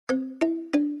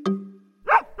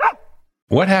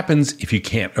What happens if you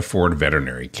can't afford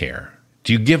veterinary care?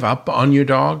 Do you give up on your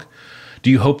dog? Do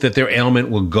you hope that their ailment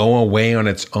will go away on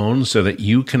its own so that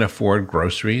you can afford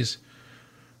groceries?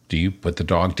 Do you put the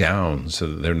dog down so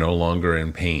that they're no longer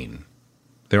in pain?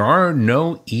 There are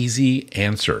no easy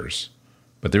answers,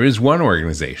 but there is one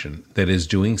organization that is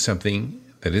doing something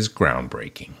that is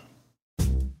groundbreaking.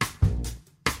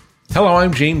 Hello,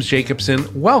 I'm James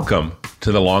Jacobson. Welcome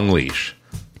to The Long Leash.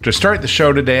 To start the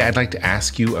show today, I'd like to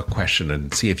ask you a question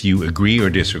and see if you agree or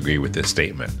disagree with this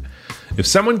statement. If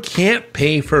someone can't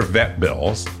pay for vet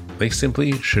bills, they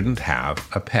simply shouldn't have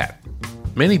a pet.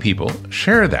 Many people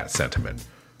share that sentiment.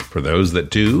 For those that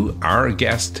do, our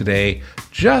guest today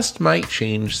just might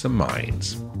change some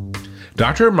minds.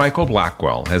 Dr. Michael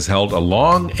Blackwell has held a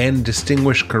long and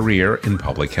distinguished career in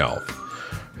public health.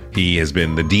 He has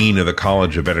been the Dean of the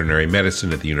College of Veterinary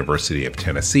Medicine at the University of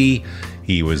Tennessee.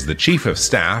 He was the Chief of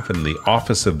Staff in the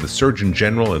Office of the Surgeon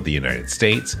General of the United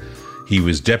States. He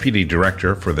was Deputy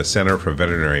Director for the Center for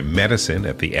Veterinary Medicine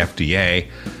at the FDA,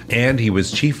 and he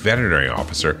was Chief Veterinary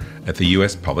Officer at the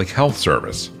U.S. Public Health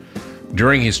Service.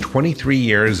 During his 23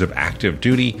 years of active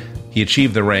duty, he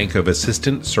achieved the rank of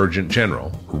Assistant Surgeon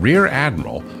General, Rear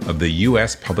Admiral of the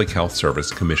U.S. Public Health Service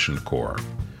Commissioned Corps.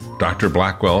 Dr.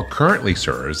 Blackwell currently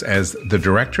serves as the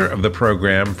Director of the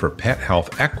Program for Pet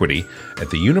Health Equity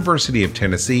at the University of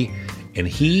Tennessee, and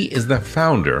he is the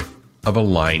founder of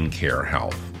Align Care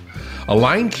Health.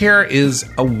 Align Care is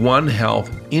a One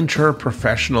Health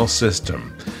interprofessional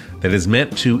system that is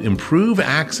meant to improve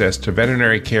access to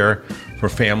veterinary care for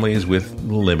families with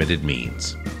limited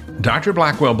means. Dr.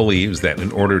 Blackwell believes that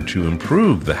in order to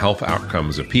improve the health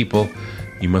outcomes of people,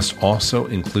 you must also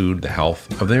include the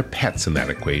health of their pets in that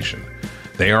equation.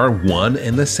 They are one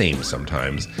and the same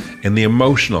sometimes, and the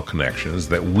emotional connections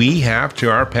that we have to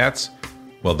our pets,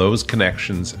 well, those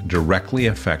connections directly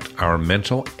affect our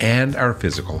mental and our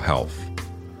physical health.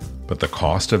 But the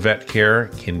cost of vet care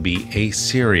can be a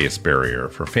serious barrier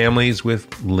for families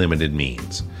with limited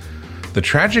means. The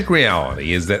tragic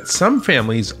reality is that some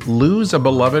families lose a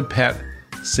beloved pet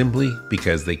simply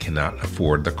because they cannot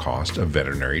afford the cost of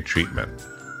veterinary treatment.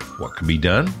 What can be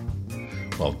done?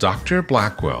 Well, Dr.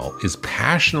 Blackwell is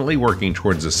passionately working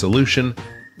towards a solution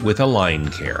with Align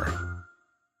Care.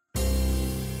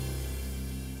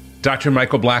 Dr.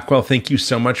 Michael Blackwell, thank you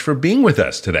so much for being with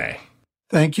us today.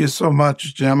 Thank you so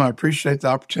much, Jim. I appreciate the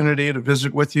opportunity to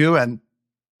visit with you and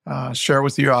share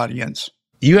with your audience.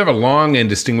 You have a long and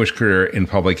distinguished career in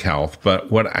public health, but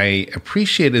what I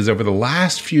appreciate is over the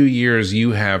last few years,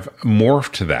 you have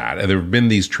morphed to that. And there have been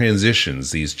these transitions,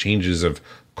 these changes of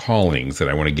callings that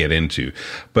I want to get into.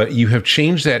 But you have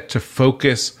changed that to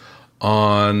focus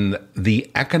on the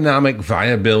economic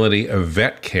viability of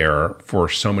vet care for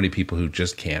so many people who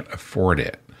just can't afford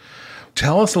it.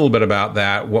 Tell us a little bit about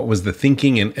that. What was the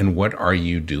thinking and what are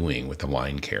you doing with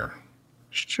Align Care?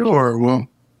 Sure. Well,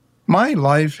 my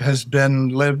life has been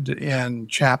lived in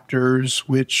chapters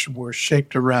which were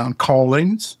shaped around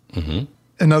callings. Mm-hmm.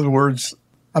 In other words,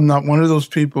 I'm not one of those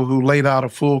people who laid out a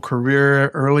full career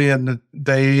early in the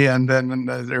day and then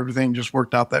everything just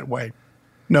worked out that way.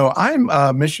 No,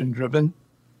 I'm mission-driven.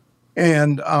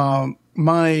 And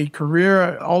my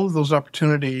career, all of those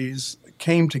opportunities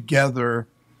came together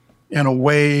in a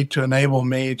way to enable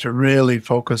me to really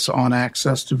focus on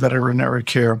access to veterinary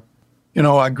care. You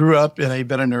know, I grew up in a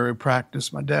veterinary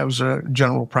practice. My dad was a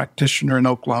general practitioner in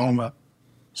Oklahoma.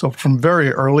 So from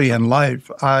very early in life,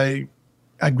 I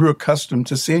grew accustomed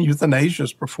to seeing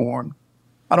euthanasias performed.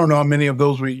 I don't know how many of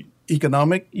those were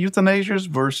economic euthanasias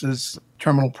versus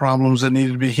terminal problems that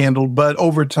needed to be handled. But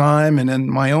over time and in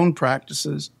my own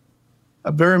practices,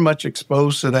 I'm very much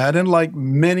exposed to that. And like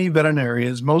many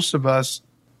veterinarians, most of us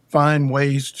find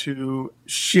ways to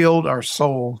shield our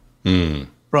soul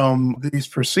from these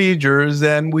procedures,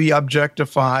 and we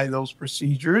objectify those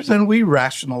procedures and we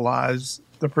rationalize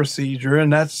the procedure,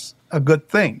 and that's a good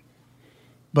thing.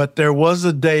 But there was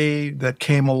a day that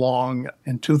came along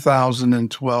in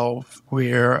 2012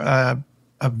 where a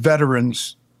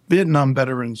Vietnam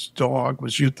veteran's dog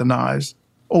was euthanized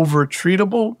over a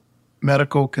treatable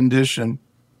medical condition,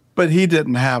 but he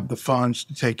didn't have the funds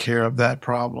to take care of that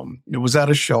problem. It was at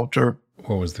a shelter.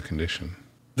 What was the condition?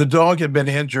 The dog had been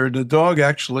injured. The dog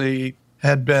actually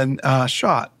had been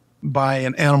shot by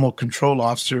an animal control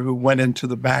officer who went into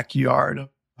the backyard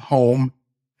home.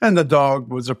 And the dog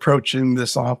was approaching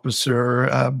this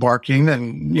officer, barking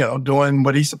and, doing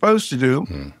what he's supposed to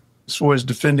do. As far as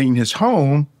defending his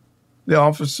home, the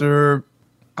officer,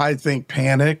 I think,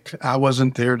 panicked. I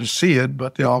wasn't there to see it,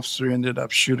 but the officer ended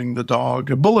up shooting the dog.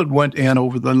 A bullet went in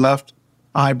over the left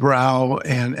eyebrow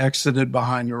and exited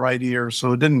behind the right ear,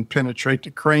 so it didn't penetrate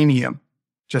the cranium.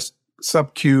 just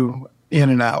sub-Q in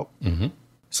and out. Mm-hmm.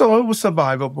 So it was a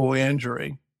survivable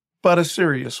injury, but a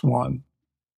serious one.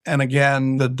 And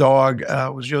again, the dog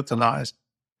was euthanized.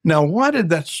 Now, why did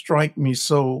that strike me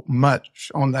so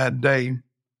much on that day?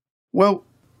 Well,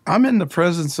 I'm in the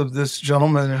presence of this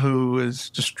gentleman who is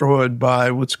destroyed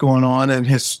by what's going on, and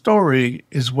his story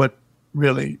is what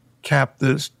really capped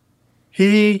this.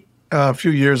 He, a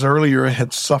few years earlier,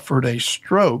 had suffered a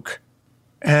stroke,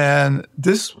 and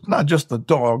this was not just the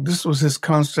dog, this was his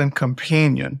constant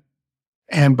companion.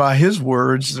 And by his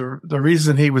words, the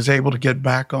reason he was able to get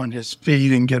back on his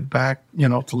feet and get back,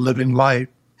 to living life.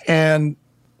 And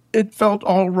it felt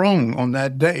all wrong on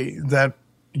that day that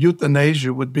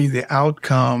euthanasia would be the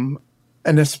outcome,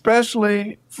 and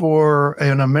especially for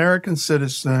an American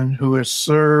citizen who has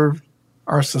served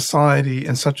our society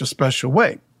in such a special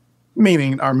way,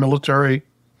 meaning our military,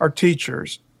 our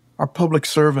teachers, our public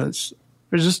servants.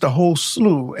 There's just a whole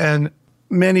slew, and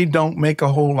many don't make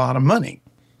a whole lot of money.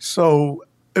 So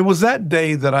it was that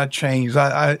day that I changed.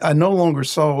 I no longer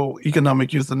saw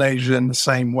economic euthanasia in the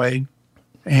same way,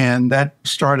 and that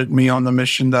started me on the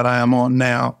mission that I am on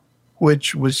now,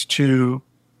 which was to,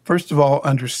 first of all,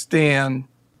 understand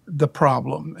the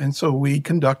problem. And so we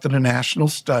conducted a national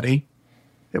study.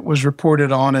 It was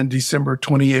reported on in December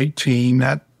 2018.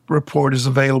 That report is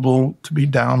available to be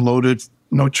downloaded,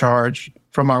 no charge,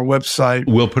 from our website.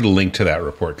 We'll put a link to that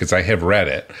report because I have read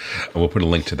it. We'll put a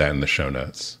link to that in the show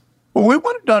notes. Well, we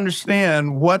wanted to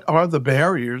understand what are the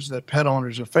barriers that pet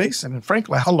owners are facing, and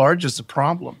frankly, how large is the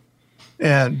problem?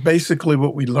 And basically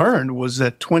what we learned was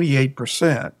that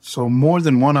 28%, so more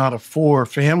than 1 out of 4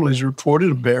 families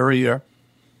reported a barrier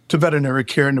to veterinary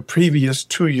care in the previous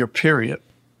 2-year period.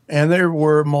 And there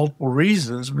were multiple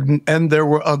reasons, and there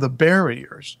were other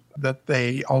barriers that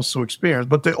they also experienced.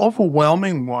 But the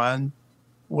overwhelming one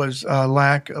was a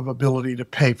lack of ability to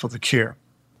pay for the care.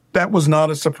 That was not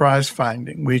a surprise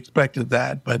finding. We expected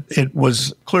that, but it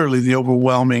was clearly the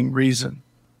overwhelming reason.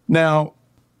 Now,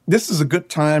 this is a good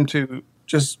time to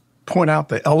just point out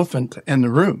the elephant in the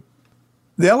room.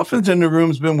 The elephant in the room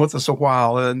has been with us a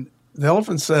while, and the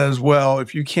elephant says, well,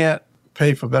 if you can't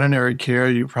pay for veterinary care,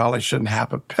 you probably shouldn't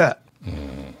have a pet.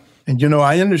 Mm. And,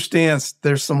 I understand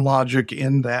there's some logic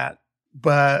in that,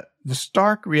 but the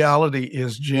stark reality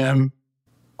is, Jim,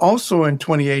 also in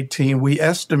 2018, we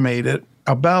estimated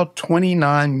about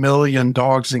 29 million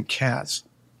dogs and cats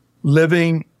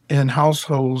living in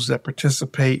households that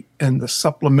participate in the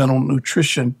Supplemental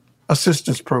Nutrition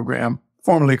Assistance Program,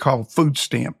 formerly called Food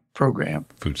Stamp Program.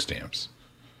 Food stamps.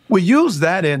 We use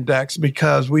that index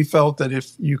because we felt that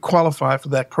if you qualify for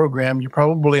that program, you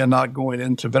probably are not going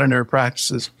into veterinary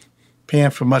practices paying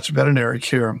for much veterinary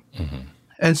care. Mm-hmm.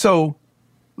 And so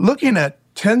looking at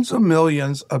tens of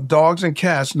millions of dogs and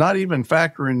cats, not even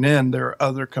factoring in their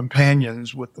other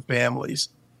companions with the families,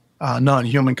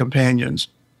 non-human companions,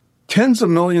 tens of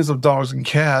millions of dogs and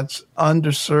cats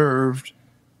underserved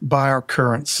by our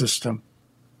current system.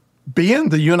 Being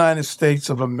the United States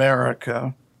of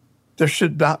America, there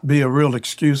should not be a real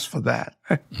excuse for that.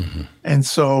 Mm-hmm. And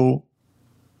so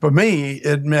for me,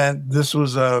 it meant this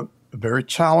was a very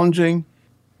challenging,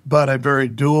 but a very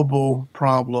doable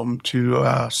problem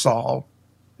to solve.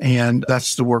 And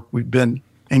that's the work we've been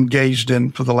engaged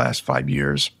in for the last 5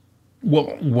 years.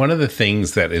 Well, one of the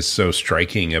things that is so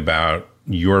striking about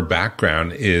your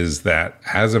background is that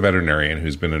as a veterinarian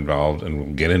who's been involved, and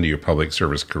we'll get into your public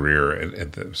service career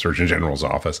at the Surgeon General's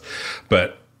office,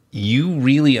 but you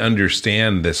really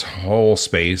understand this whole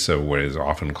space of what is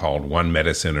often called one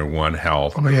medicine or one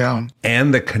health. Oh, yeah.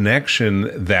 And the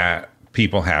connection that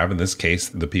people have, in this case,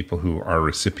 the people who are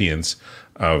recipients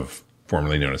of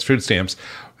formerly known as food stamps,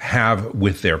 have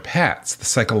with their pets, the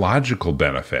psychological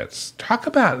benefits. Talk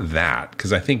about that,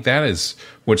 because I think that is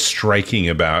what's striking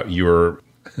about your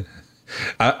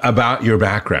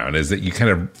background, is that you kind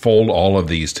of fold all of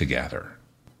these together.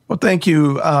 Well, thank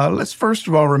you. Let's first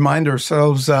of all remind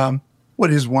ourselves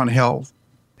what is One Health.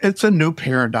 It's a new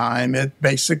paradigm. It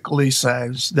basically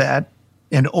says that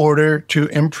in order to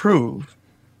improve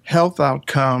health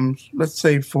outcomes, let's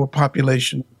say for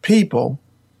population people,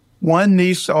 one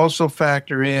needs to also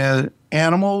factor in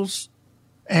animals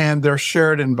and their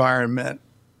shared environment.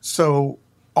 So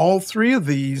all three of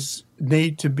these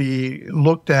need to be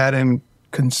looked at and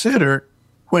considered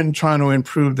when trying to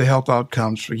improve the health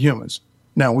outcomes for humans.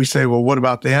 Now, we say, well, what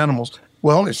about the animals?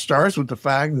 Well, it starts with the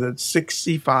fact that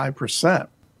 65%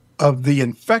 of the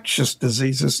infectious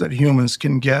diseases that humans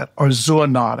can get are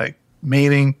zoonotic,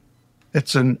 meaning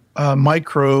it's a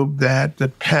microbe that the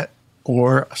pet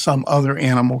or some other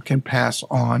animal can pass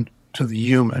on to the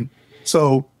human.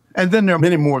 So, and then there are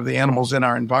many more of the animals in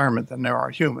our environment than there are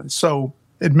humans. So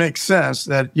it makes sense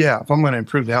that, if I'm going to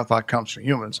improve the health outcomes for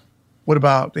humans, what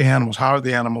about the animals? How are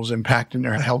the animals impacting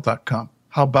their health outcome?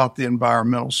 How about the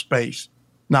environmental space?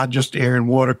 Not just air and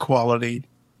water quality,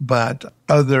 but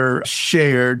other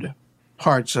shared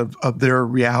parts of their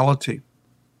reality.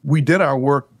 We did our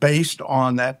work based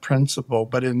on that principle,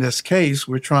 but in this case,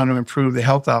 we're trying to improve the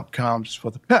health outcomes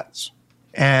for the pets.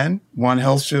 And One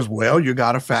Health says, well, you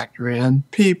got to factor in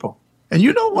people. And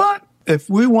you know what? If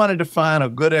we wanted to find a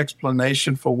good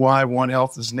explanation for why One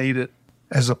Health is needed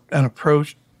as an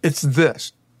approach, it's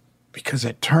this. Because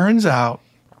it turns out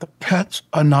the pets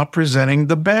are not presenting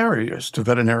the barriers to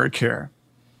veterinary care.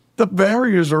 The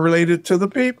barriers are related to the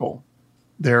people,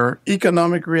 their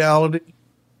economic reality,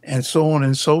 and so on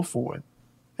and so forth.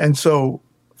 And so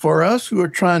for us who are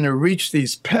trying to reach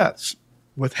these pets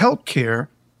with health care,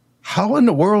 how in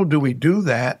the world do we do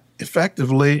that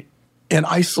effectively in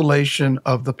isolation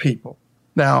of the people?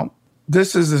 Now,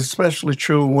 this is especially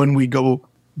true when we go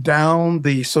down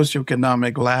the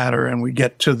socioeconomic ladder and we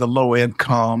get to the low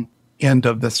income end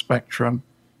of the spectrum.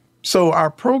 So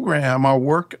our program, our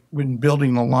work in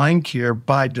building the line care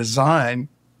by design,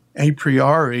 a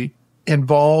priori,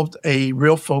 involved a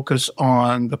real focus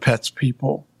on the pets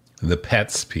people. The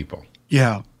pets people.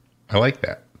 Yeah. I like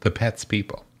that. The pets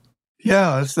people.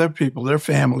 Yeah, it's their people, their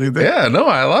family. I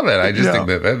love it. I just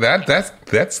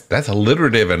think that's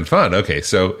alliterative and fun. Okay,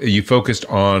 so you focused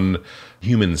on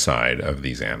human side of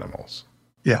these animals.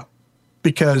 Yeah,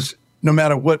 because no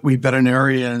matter what we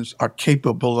veterinarians are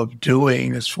capable of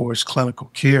doing as far as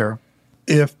clinical care,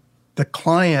 if the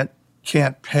client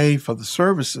can't pay for the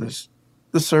services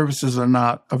are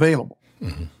not available.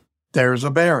 Mm-hmm. There's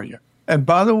a barrier. And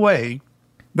by the way,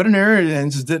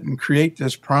 veterinarians didn't create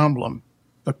this problem.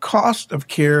 The cost of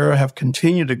care have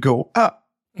continued to go up,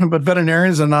 but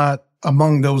veterinarians are not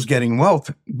among those getting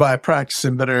wealthy by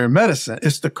practicing veterinary medicine.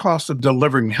 It's the cost of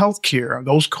delivering health care.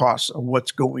 Those costs are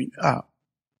what's going up.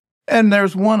 And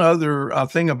there's one other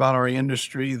thing about our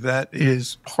industry that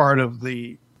is part of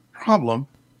the problem,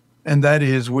 and that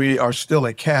is we are still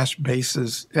a cash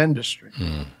basis industry.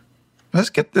 Let's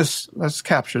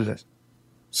capture this.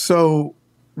 So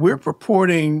we're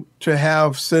purporting to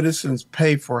have citizens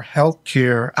pay for health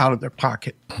care out of their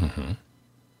pocket. Mm-hmm.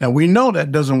 Now, we know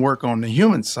that doesn't work on the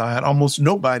human side. Almost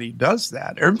nobody does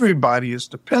that. Everybody is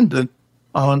dependent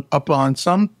upon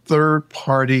some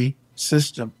third-party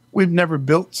system. We've never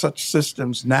built such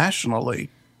systems nationally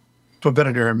for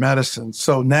veterinary medicine.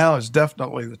 So now is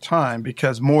definitely the time,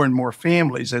 because more and more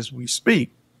families, as we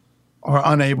speak, are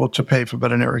unable to pay for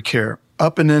veterinary care,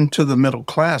 up and into the middle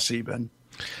class even.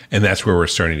 And that's where we're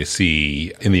starting to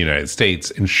see in the United States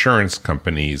insurance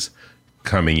companies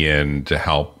coming in to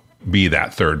help be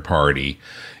that third party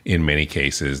in many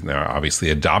cases. Now,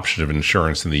 obviously, adoption of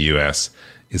insurance in the U.S.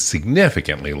 is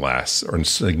significantly less or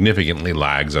significantly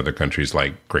lags other countries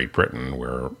like Great Britain,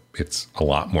 where it's a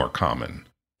lot more common.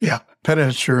 Yeah, pet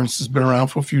insurance has been around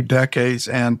for a few decades.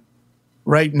 And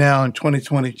right now in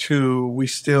 2022, we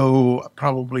still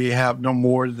probably have no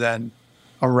more than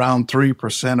around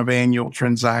 3% of annual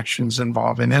transactions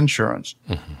involving insurance.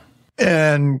 Mm-hmm.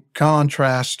 In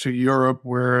contrast to Europe,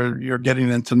 where you're getting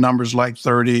into numbers like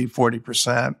 30,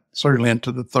 40%, certainly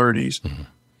into the 30s. Mm-hmm.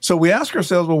 So we ask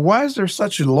ourselves, well, why is there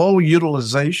such a low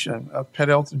utilization of pet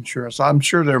health insurance? I'm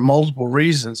sure there are multiple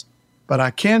reasons, but I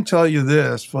can tell you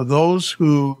this, for those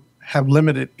who have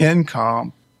limited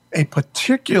income, a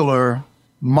particular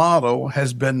model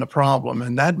has been the problem,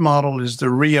 and that model is the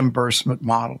reimbursement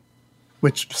model,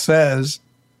 which says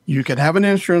you can have an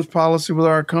insurance policy with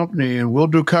our company and we'll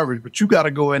do coverage, but you got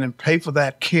to go in and pay for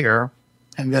that care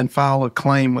and then file a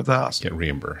claim with us. Get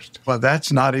reimbursed. Well,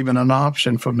 that's not even an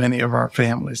option for many of our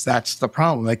families. That's the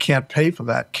problem. They can't pay for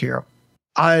that care.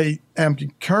 I am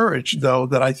encouraged, though,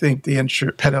 that I think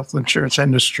the pet health insurance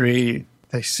industry,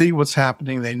 they see what's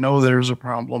happening. They know there's a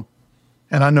problem.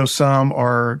 And I know some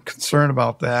are concerned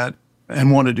about that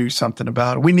and want to do something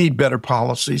about it. We need better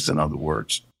policies, in other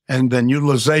words. And then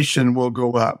utilization will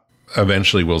go up.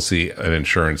 Eventually, we'll see an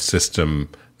insurance system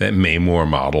that may more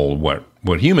model what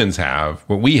humans have,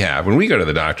 what we have. When we go to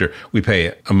the doctor, we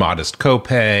pay a modest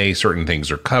copay. Certain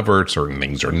things are covered, certain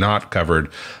things are not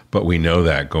covered. But we know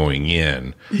that going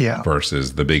in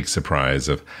versus the big surprise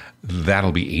of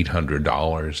that'll be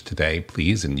 $800 today,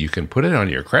 please. And you can put it on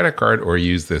your credit card or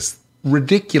use this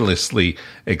ridiculously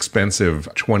expensive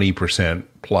 20%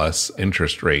 plus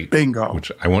interest rate. Bingo.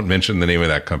 Which I won't mention the name of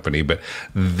that company, but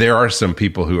there are some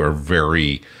people who are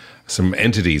some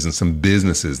entities and some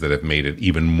businesses that have made it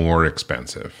even more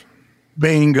expensive.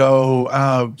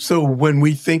 Bingo. So when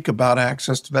we think about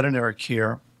access to veterinary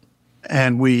care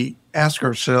and we ask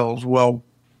ourselves, well,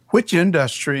 which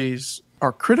industries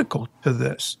are critical to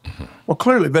this. Well,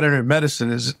 clearly veterinary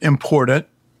medicine is important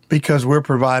because we're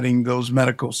providing those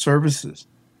medical services.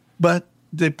 But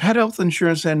the pet health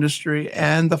insurance industry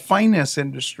and the finance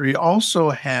industry also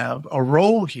have a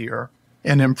role here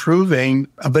in improving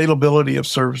availability of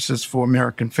services for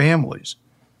American families.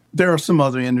 There are some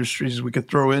other industries we could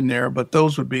throw in there, but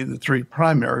those would be the three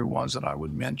primary ones that I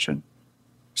would mention.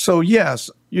 So yes,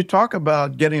 you talk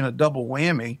about getting a double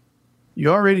whammy. You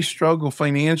already struggle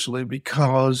financially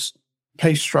because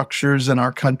pay structures in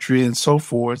our country and so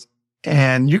forth.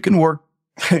 And you can work,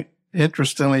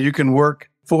 interestingly, you can work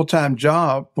full-time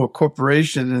job for a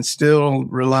corporation and still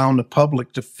rely on the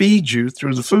public to feed you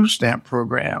through the food stamp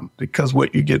program because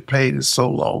what you get paid is so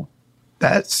low.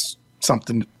 That's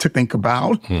something to think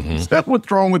about. That's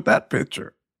what's wrong with that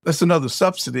picture. That's another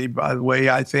subsidy, by the way,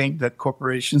 I think that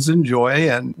corporations enjoy,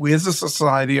 and we as a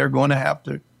society are going to have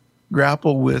to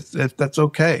grapple with if that's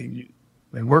okay.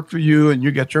 They work for you and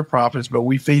you get your profits, but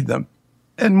we feed them.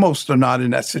 And most are not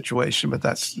in that situation, but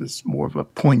it's more of a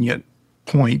poignant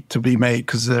point to be made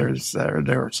because there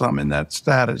are some in that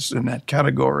status, in that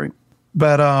category.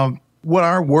 But what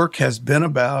our work has been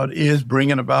about is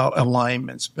bringing about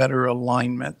alignments, better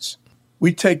alignments.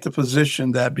 We take the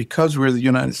position that because we're the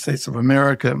United States of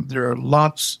America, there are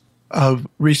lots of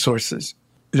resources.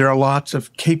 There are lots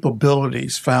of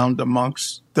capabilities found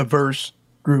amongst diverse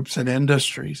groups and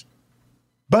industries.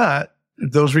 But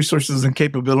those resources and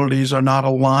capabilities are not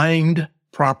aligned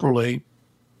properly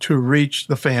to reach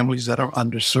the families that are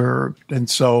underserved. And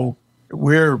so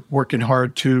we're working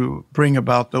hard to bring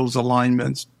about those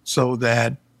alignments so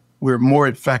that we're more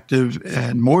effective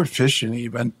and more efficient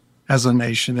even as a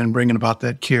nation in bringing about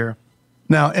that care.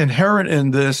 Now, inherent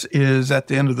in this is at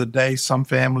the end of the day, some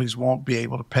families won't be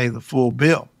able to pay the full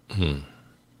bill.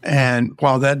 And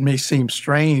while that may seem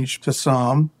strange to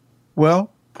some,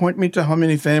 well, point me to how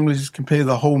many families can pay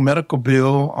the whole medical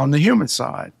bill on the human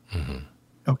side.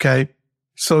 Okay.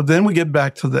 So then we get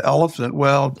back to the elephant.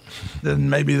 Well, then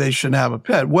maybe they shouldn't have a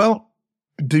pet. Well,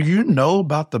 do you know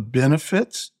about the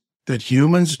benefits that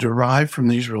humans derive from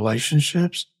these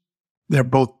relationships? They're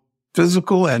both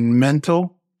physical and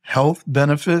mental health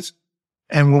benefits.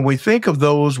 And when we think of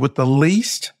those with the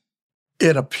least,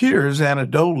 it appears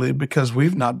anecdotally, because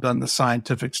we've not done the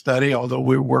scientific study, although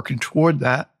we're working toward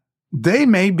that, they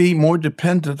may be more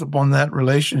dependent upon that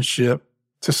relationship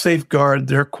to safeguard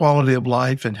their quality of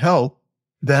life and health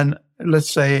than, let's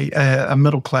say, a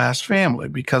middle-class family,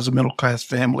 because a middle-class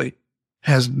family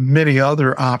has many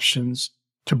other options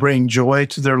to bring joy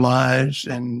to their lives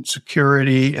and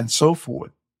security and so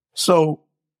forth. So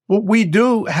what we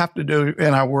do have to do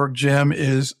in our work, Jim,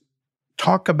 is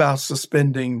talk about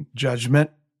suspending judgment,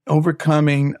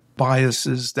 overcoming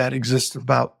biases that exist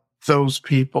about those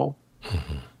people,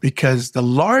 because the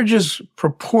largest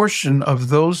proportion of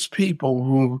those people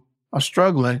who are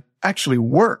struggling actually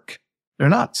work. They're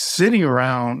not sitting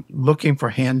around looking for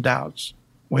handouts,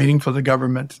 waiting for the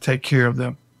government to take care of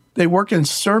them. They work in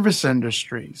service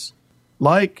industries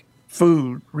like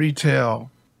food, retail,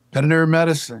 veterinary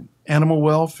medicine, animal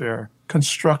welfare,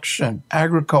 construction,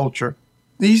 agriculture.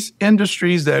 These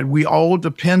industries that we all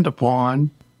depend upon,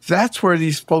 that's where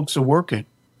these folks are working.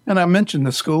 And I mentioned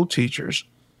the school teachers,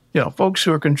 folks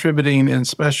who are contributing in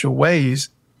special ways.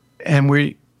 And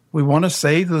we want to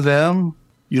say to them,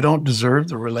 you don't deserve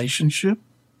the relationship.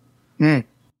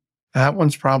 That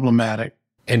one's problematic.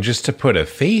 And just to put a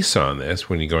face on this,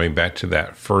 when you're going back to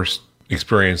that first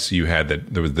experience you had,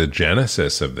 that there was the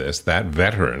genesis of this, that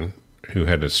veteran who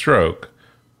had a stroke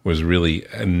was really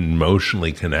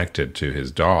emotionally connected to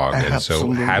his dog. Absolutely.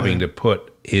 And so having to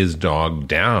put his dog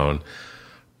down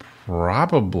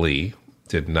probably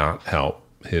did not help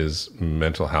his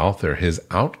mental health or his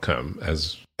outcome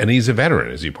and he's a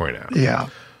veteran, as you point out. Yeah.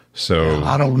 So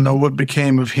I don't know what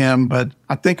became of him, but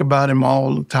I think about him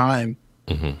all the time.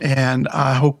 And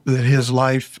I hope that his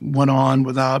life went on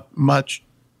without much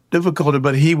difficulty,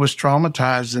 but he was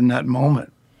traumatized in that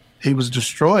moment. He was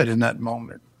destroyed in that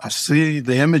moment. I see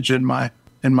the image in my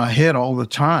head all the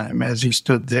time as he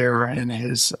stood there in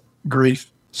his grief.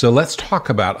 So let's talk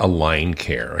about aligned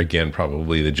care. Again,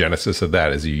 probably the genesis of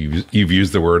that is you've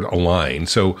used the word align.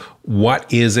 So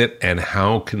what is it, and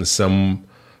how can some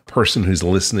person who's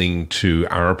listening to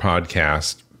our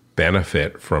podcast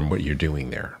benefit from what you're doing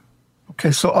there?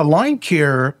 Okay, so aligned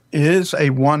care is a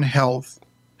One Health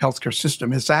healthcare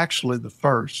system. It's actually the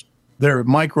first. There are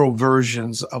micro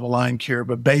versions of aligned care,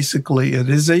 but basically it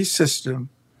is a system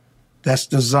that's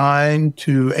designed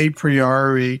to a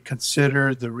priori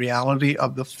consider the reality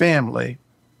of the family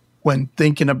when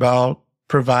thinking about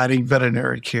providing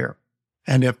veterinary care.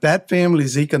 And if that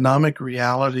family's economic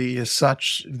reality is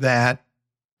such that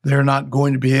they're not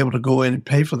going to be able to go in and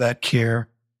pay for that care.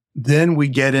 Then we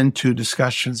get into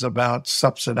discussions about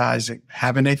subsidizing,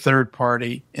 having a third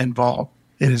party involved.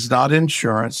 It is not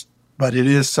insurance, but it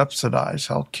is subsidized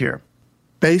health care.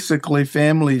 Basically,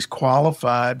 families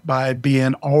qualify by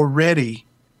being already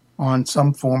on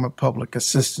some form of public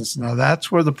assistance. Now,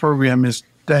 that's where the program is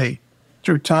today.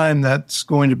 Through time, that's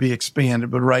going to be expanded.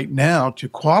 But right now, to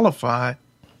qualify,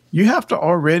 you have to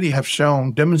already have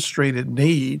shown demonstrated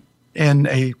need in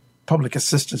a public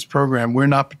assistance program. We're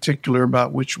not particular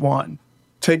about which one.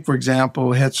 Take, for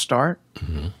example, Head Start.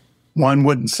 Mm-hmm. One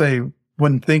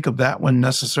wouldn't think of that one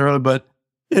necessarily, but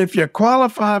if you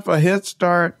qualify for Head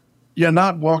Start, you're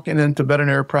not walking into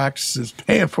veterinary practices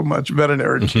paying for much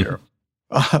veterinary care.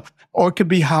 Or it could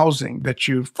be housing that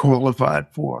you've qualified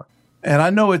for. And I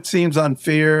know it seems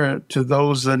unfair to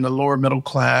those in the lower middle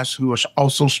class who are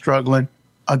also struggling.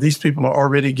 These people are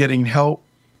already getting help.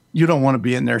 You don't want to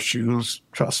be in their shoes,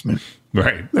 trust me.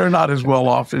 Right. They're not as well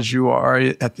off as you are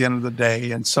at the end of the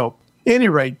day. And so, at any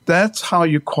rate, that's how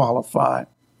you qualify.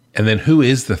 And then who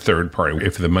is the third party?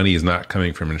 If the money is not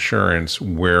coming from insurance,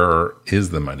 where is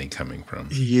the money coming from?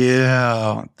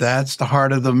 Yeah, that's the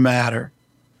heart of the matter.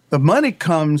 The money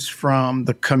comes from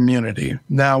the community.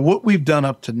 Now, what we've done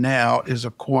up to now is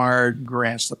acquired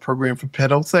grants. The Program for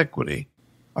Pet Health Equity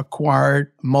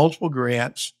acquired multiple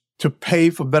grants to pay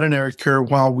for veterinary care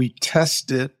while we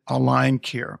tested Align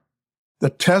Care. The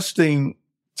testing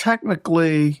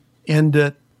technically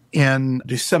ended in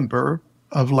December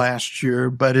of last year,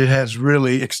 but it has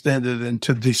really extended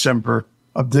into December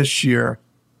of this year.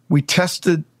 We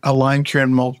tested Align Care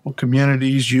in multiple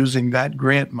communities using that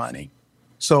grant money.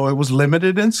 So it was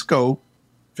limited in scope.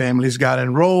 Families got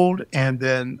enrolled, and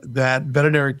then that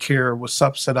veterinary care was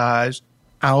subsidized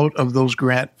out of those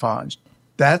grant funds.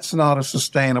 That's not a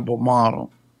sustainable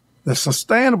model. The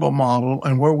sustainable model,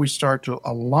 and where we start to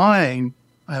align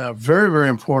in a very, very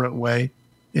important way,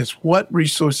 is what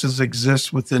resources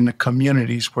exist within the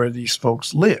communities where these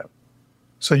folks live.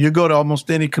 So you go to almost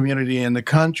any community in the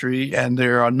country, and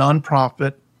there are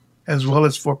nonprofit as well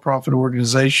as for-profit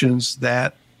organizations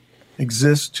that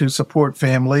exist to support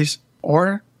families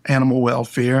or animal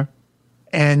welfare,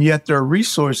 and yet their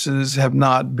resources have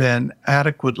not been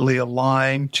adequately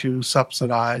aligned to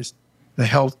subsidize the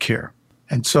health care.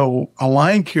 And so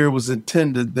Align Care was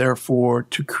intended, therefore,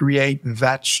 to create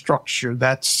that structure,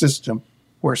 that system,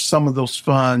 where some of those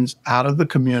funds out of the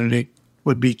community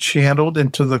would be channeled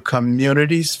into the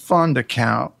community's fund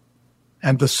account,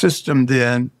 and the system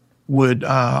then would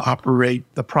operate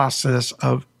the process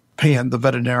of paying the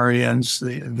veterinarians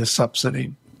the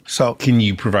subsidy. So, can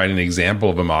you provide an example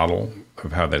of a model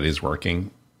of how that is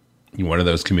working in one of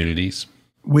those communities?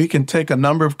 We can take a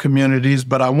number of communities,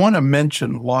 but I want to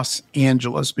mention Los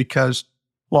Angeles because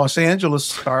Los Angeles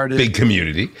started... Big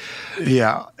community.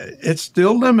 Yeah, it's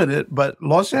still limited, but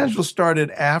Los Angeles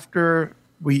started after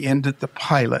we ended the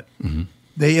pilot. Mm-hmm.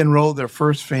 They enrolled their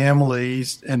first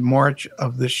families in March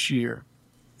of this year.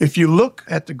 If you look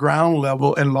at the ground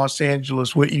level in Los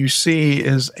Angeles, what you see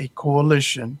is a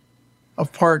coalition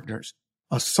of partners,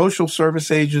 a social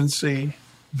service agency,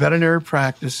 veterinary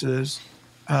practices,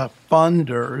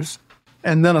 funders,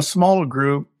 and then a smaller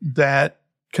group that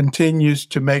continues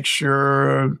to make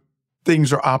sure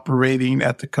things are operating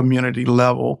at the community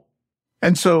level.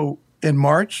 And so in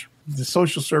March, the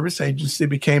social service agency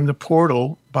became the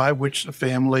portal by which the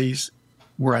families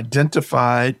were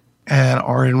identified and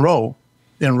are enrolled.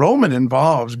 The enrollment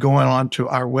involves going onto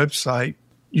our website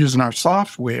using our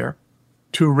software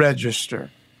to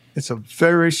register. It's a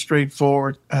very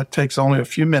straightforward, takes only a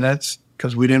few minutes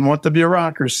because we didn't want the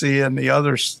bureaucracy and the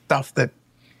other stuff that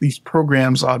these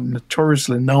programs are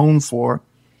notoriously known for.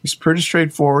 It's pretty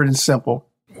straightforward and simple.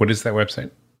 What is that website?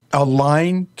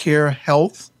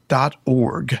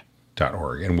 AlignCareHealth.org.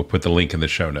 And we'll put the link in the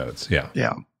show notes. Yeah.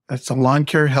 Yeah. That's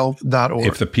AlignCareHealth.org.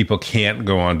 If the people can't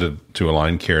go on to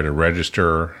Align Care to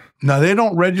register. No, they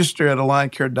don't register at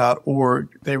AlignCare.org.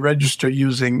 They register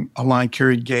using Align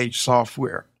Care Engage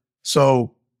software.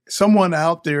 So someone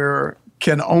out there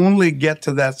can only get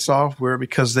to that software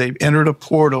because they've entered a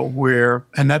portal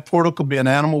and that portal could be an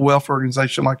animal welfare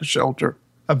organization like a shelter,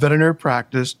 a veterinary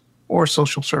practice, or a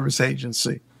social service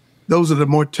agency. Those are the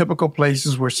more typical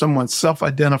places where someone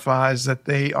self-identifies that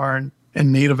they are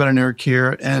in need of veterinary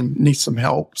care and need some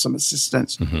help, some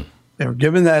assistance. Mm-hmm. They're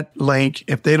given that link.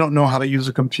 If they don't know how to use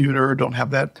a computer or don't have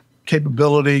that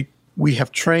capability, we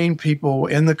have trained people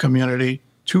in the community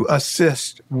to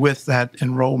assist with that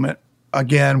enrollment,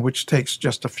 again, which takes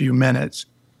just a few minutes.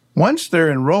 Once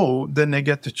they're enrolled, then they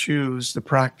get to choose the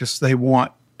practice they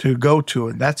want to go to.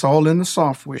 And that's all in the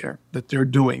software that they're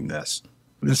doing this.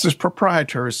 This is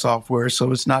proprietary software,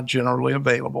 so it's not generally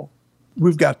available.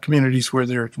 We've got communities where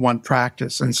there's one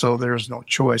practice, and so there's no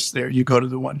choice there. You go to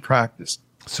the one practice.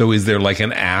 So is there like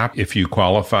an app? If you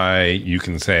qualify, you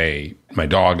can say, my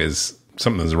dog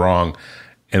something's wrong.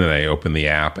 And then I open the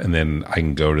app, and then I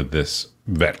can go to this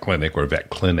vet clinic or vet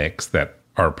clinics that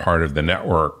are part of the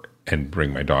network and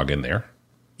bring my dog in there.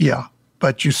 Yeah,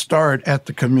 but you start at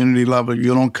the community level.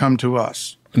 You don't come to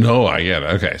us. No, I get it.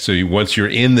 Okay. So once you're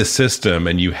in the system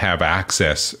and you have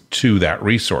access to that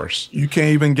resource. You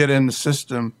can't even get in the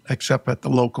system except at the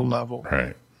local level.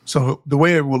 Right. So the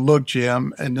way it will look,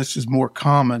 Jim, and this is more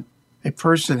common, a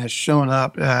person has shown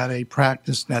up at a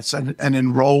practice that's an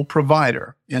enrolled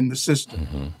provider in the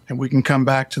system. And we can come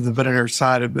back to the veterinary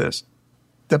side of this.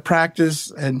 The practice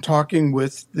and talking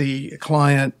with the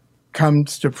client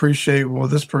comes to appreciate, well,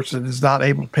 this person is not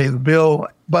able to pay the bill,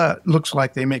 but looks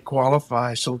like they may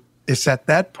qualify. So it's at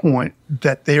that point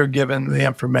that they are given the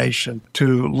information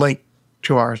to link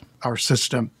to our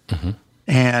system.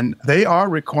 And they are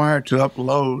required to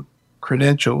upload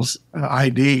credentials,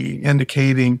 ID,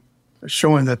 indicating,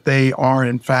 showing that they are,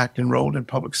 in fact, enrolled in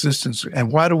public assistance.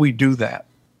 And why do we do that?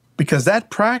 Because that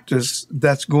practice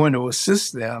that's going to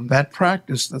assist them, that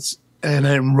practice that's an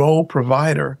enrolled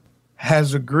provider,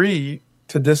 has agreed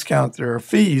to discount their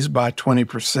fees by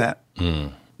 20%.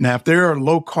 Now, if they're a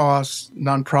low-cost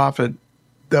nonprofit,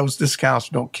 those discounts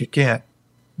don't kick in.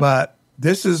 But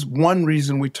this is one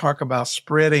reason we talk about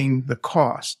spreading the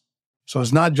cost. So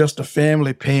it's not just a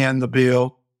family paying the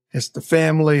bill. It's the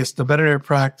family, it's the veterinary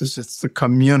practice, it's the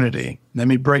community. Let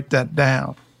me break that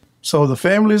down. So the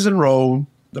family is enrolled.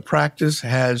 The practice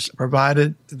has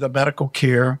provided the medical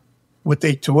care. With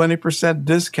a 20%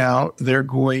 discount, they're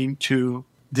going to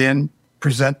then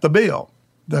present the bill.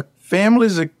 The family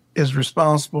is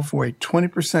responsible for a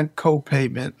 20%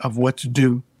 co-payment of what's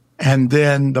due, and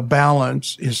then the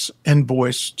balance is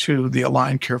invoiced to the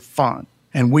Aligned Care Fund.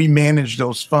 And we manage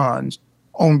those funds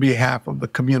on behalf of the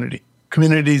community.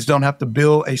 Communities don't have to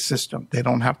build a system. They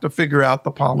don't have to figure out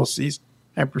the policies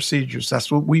and procedures.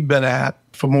 That's what we've been at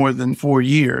for more than 4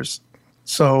 years.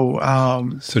 So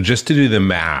just to do the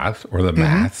math or the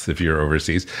maths, if you're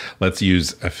overseas, let's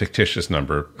use a fictitious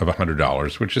number of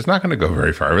 $100, which is not going to go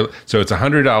very far. So it's a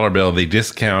 $100 bill. They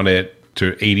discount it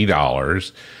to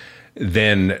 $80.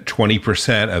 Then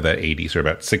 20% of that 80, so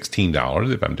about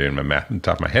 $16, if I'm doing my math on the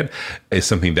top of my head, is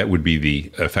something that would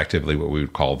be effectively what we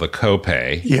would call the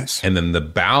copay. Yes. And then the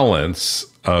balance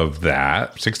of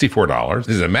that, $64,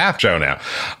 this is a math show now,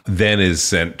 then is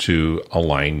sent to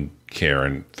Align Care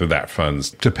and through that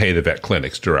funds to pay the vet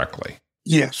clinics directly.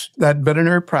 Yes, that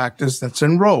veterinary practice that's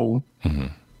enrolled,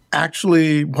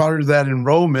 actually part of that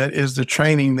enrollment is the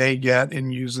training they get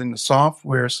in using the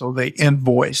software, so they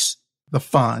invoice the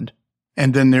fund.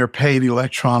 And then they're paid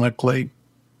electronically.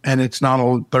 And it's not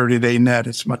a 30-day net.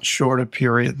 It's much shorter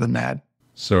period than that.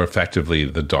 So effectively,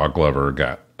 the dog lover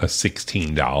got a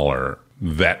 $16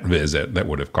 vet visit that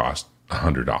would have cost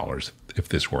 $100 if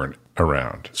this weren't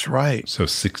around. That's right. So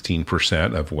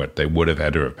 16% of what they would have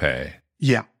had to pay.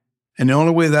 Yeah. And the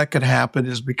only way that could happen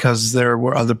is because there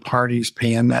were other parties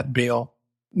paying that bill.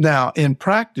 Now, in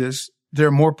practice, there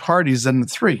are more parties than the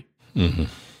three.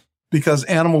 Because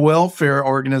animal welfare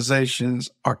organizations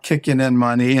are kicking in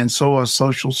money, and so are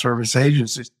social service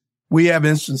agencies. We have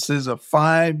instances of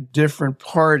 5 different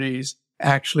parties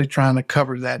actually trying to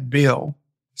cover that bill.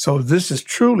 So this is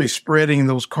truly spreading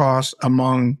those costs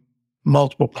among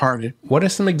multiple parties. What are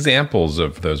some examples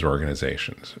of those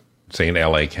organizations, say in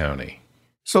LA County?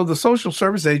 So the social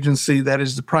service agency, that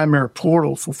is the primary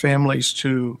portal for families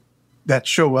that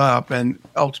show up and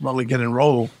ultimately get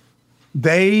enrolled,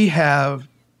 they have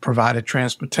provided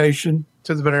transportation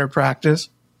to the veterinary practice,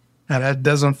 and that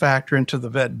doesn't factor into the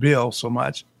vet bill so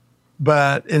much.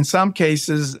 But in some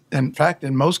cases, in fact,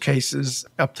 in most cases,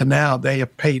 up to now, they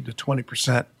have paid the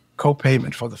 20%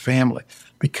 co-payment for the family,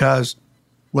 because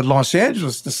what Los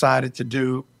Angeles decided to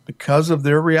do, because of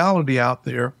their reality out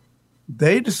there,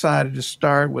 they decided to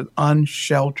start with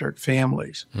unsheltered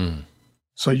families.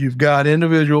 So you've got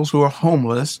individuals who are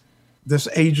homeless. This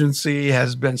agency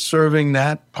has been serving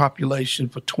that population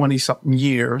for 20-something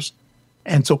years.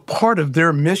 And so part of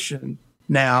their mission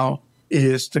now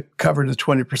is to cover the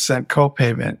 20%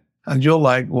 copayment. And you're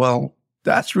like, well,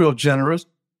 that's real generous.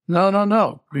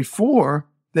 No. Before,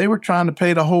 they were trying to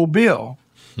pay the whole bill.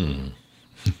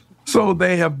 So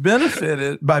they have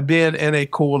benefited by being in a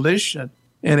coalition,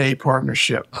 in a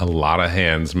partnership. A lot of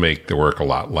hands make the work a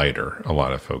lot lighter. A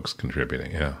lot of folks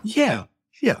contributing, Yeah,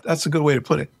 that's a good way to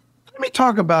put it. Let me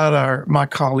talk about my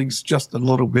colleagues just a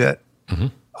little bit.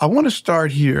 I want to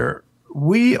start here.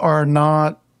 We are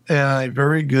not a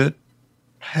very good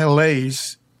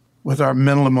place with our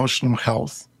mental emotional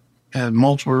health, and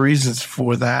multiple reasons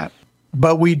for that.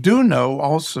 But we do know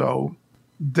also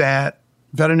that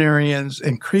veterinarians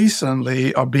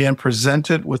increasingly are being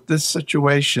presented with this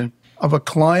situation of a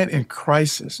client in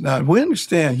crisis. Now, we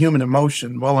understand human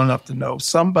emotion well enough to know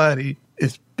somebody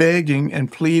is begging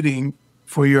and pleading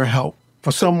for your help,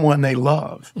 for someone they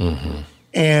love. Mm-hmm.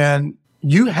 And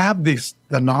you have the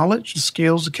knowledge, the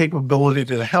skills, the capability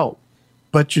to help,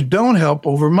 but you don't help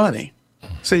over money.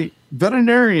 See,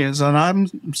 veterinarians, and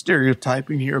I'm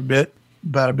stereotyping here a bit,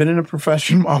 but I've been in the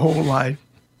profession my whole life.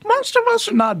 Most of us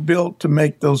are not built to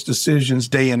make those decisions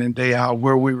day in and day out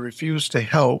where we refuse to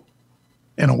help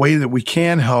in a way that we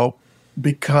can help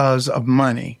because of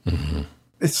money. Mm-hmm.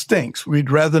 It stinks.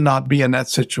 We'd rather not be in that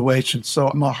situation.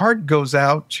 So my heart goes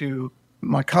out to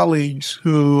my colleagues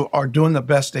who are doing the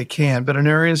best they can.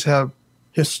 Veterinarians have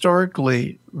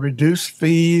historically reduced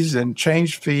fees and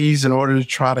changed fees in order to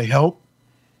try to help,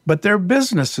 but they're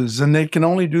businesses and they can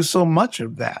only do so much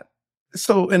of that.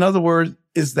 So in other words,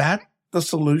 is that the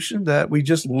solution, that we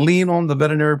just lean on the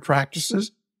veterinary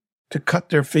practices to cut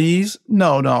their fees?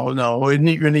 No. You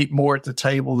need more at the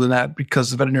table than that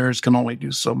because the veterinarians can only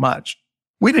do so much.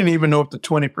 We didn't even know if the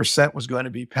 20% was going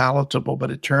to be palatable,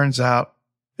 but it turns out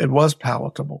it was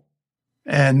palatable.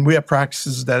 And we have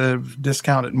practices that have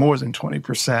discounted more than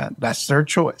 20%. That's their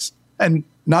choice. And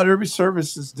not every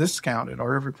service is discounted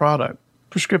or every product.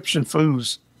 Prescription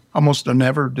foods almost are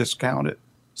never discounted.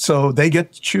 So they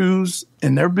get to choose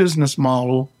in their business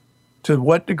model to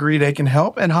what degree they can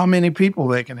help and how many people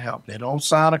they can help. They don't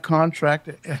sign a contract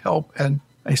to help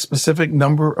a specific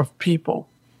number of people.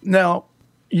 Now,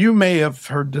 you may have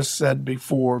heard this said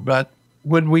before, but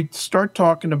when we start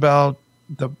talking about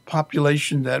the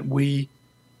population that we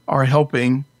are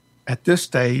helping at this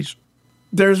stage,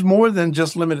 there's more than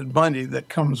just limited money that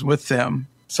comes with them.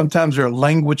 Sometimes there are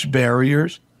language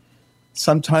barriers.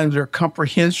 Sometimes there are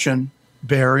comprehension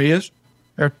barriers.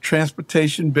 There are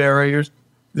transportation barriers.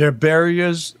 There are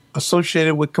barriers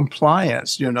associated with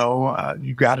compliance. You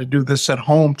got to do this at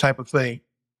home type of thing.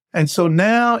 And so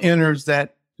now enters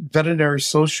that veterinary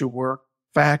social work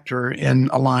factor in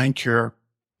Align Cure.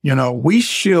 We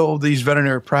shield these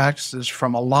veterinary practices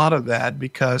from a lot of that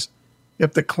because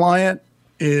if the client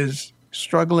is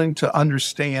struggling to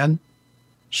understand,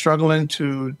 struggling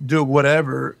to do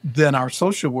whatever, then our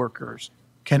social workers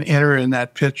can enter in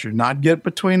that picture, not get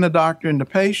between the doctor and the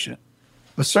patient,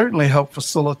 but certainly help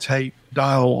facilitate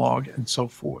dialogue and so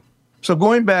forth. So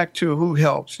going back to who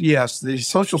helps, yes, the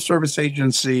social service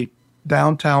agency,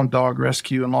 Downtown Dog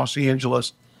Rescue in Los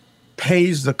Angeles,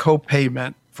 pays the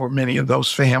co-payment for many of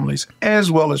those families,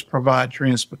 as well as provide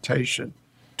transportation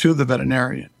to the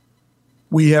veterinarian.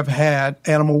 We have had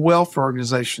animal welfare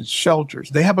organizations, shelters.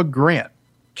 They have a grant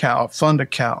fund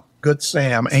account, Good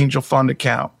Sam, Angel Fund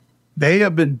account. They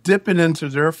have been dipping into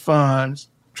their funds,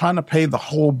 trying to pay the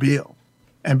whole bill.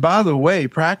 And by the way,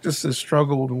 practices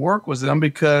struggle to work with them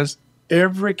because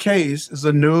every case is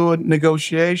a new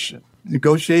negotiation,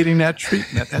 negotiating that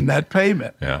treatment and that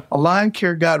payment. Yeah. Align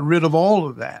Care got rid of all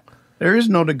of that. There is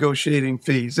no negotiating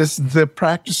fees. It's the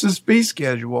practice's fee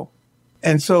schedule.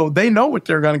 And so they know what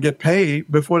they're going to get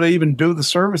paid before they even do the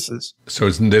services. So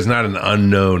there's not an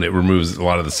unknown. It removes a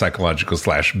lot of the psychological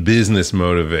 / business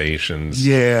motivations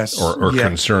or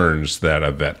concerns that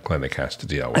a vet clinic has to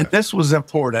deal with. And this was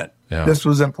important. Yeah. This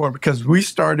was important because we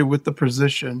started with the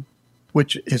position,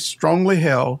 which is strongly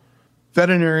held.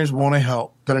 Veterinarians want to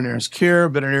help. Veterinarians care.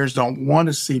 Veterinarians don't want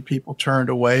to see people turned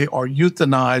away or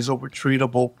euthanized over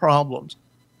treatable problems,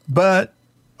 but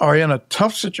are in a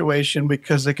tough situation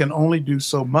because they can only do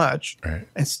so much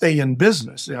and stay in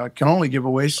business. Can only give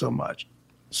away so much.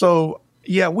 So,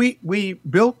 we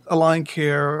built Align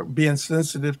Care being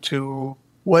sensitive to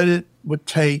what it would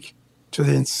take to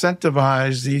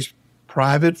incentivize these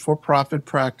private for-profit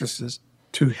practices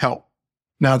to help.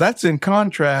 Now, that's in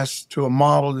contrast to a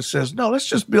model that says, no, let's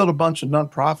just build a bunch of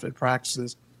nonprofit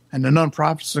practices, and the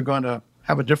nonprofits are going to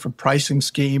have a different pricing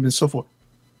scheme and so forth.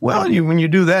 Well, when you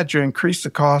do that, you increase the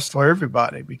cost for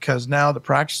everybody because now the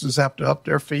practices have to up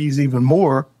their fees even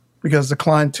more because the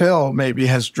clientele maybe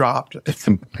has dropped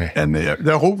and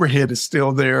their overhead is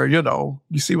still there. You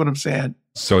see what I'm saying?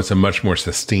 So it's a much more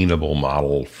sustainable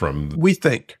model we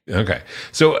think. Okay.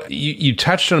 So you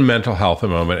touched on mental health a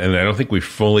moment, and I don't think we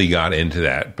fully got into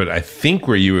that, but I think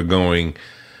where you were going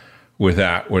with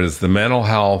that was the mental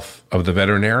health of the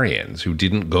veterinarians who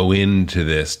didn't go into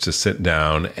this to sit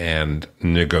down and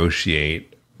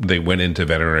negotiate. They went into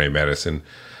veterinary medicine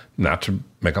not to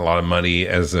make a lot of money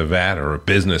as a vet or a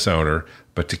business owner,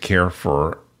 but to care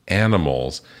for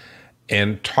animals.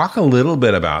 And talk a little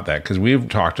bit about that, because we've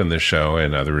talked on this show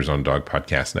and others on Dog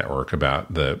Podcast Network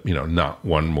about the, not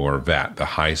one more vet, the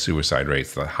high suicide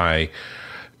rates, the high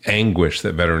anguish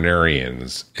that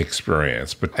veterinarians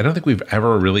experience. But I don't think we've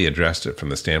ever really addressed it from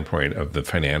the standpoint of the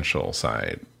financial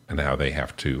side and how they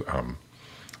have to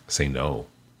say no.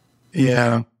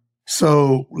 Yeah.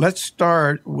 So let's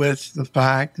start with the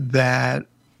fact that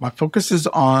my focus is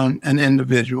on an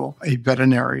individual, a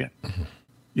veterinarian. Mm-hmm.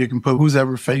 You can put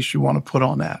whoever face you want to put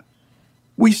on that.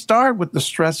 We start with the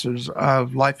stressors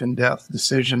of life and death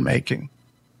decision-making.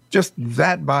 Just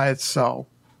that by itself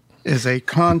is a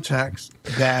context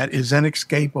that is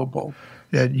inescapable,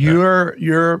 that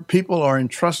your people are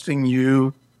entrusting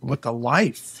you with the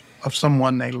life of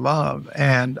someone they love.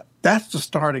 And that's the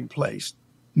starting place.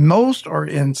 Most are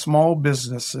in small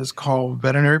businesses called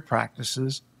veterinary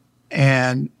practices,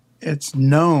 and it's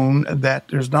known that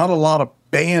there's not a lot of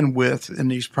bandwidth in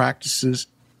these practices,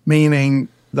 meaning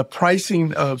the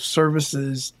pricing of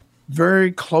services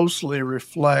very closely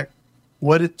reflect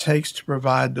what it takes to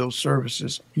provide those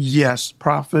services. Yes,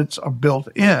 profits are built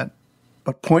in,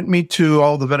 but point me to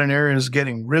all the veterinarians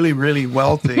getting really, really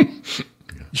wealthy,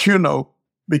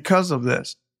 because of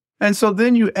this. And so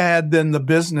then you add the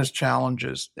business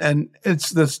challenges, and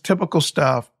it's this typical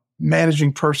stuff,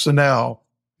 managing personnel,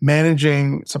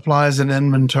 managing supplies and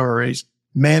inventories,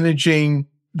 managing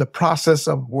the process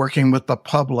of working with the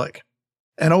public.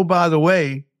 And oh, by the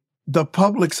way, the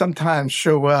public sometimes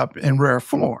show up in rare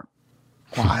form.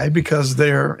 Why? Because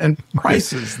they're in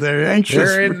crisis. They're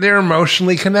anxious. They're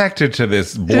emotionally connected to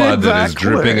this blood that is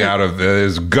dripping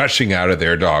is gushing out of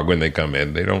their dog when they come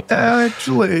in. They don't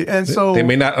actually, and so they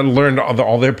may not learn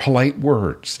all their polite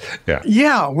words.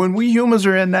 Yeah. When we humans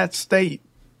are in that state,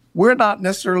 we're not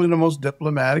necessarily the most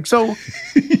diplomatic. So,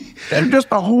 and just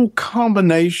a whole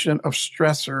combination of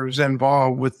stressors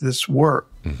involved with this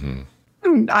work.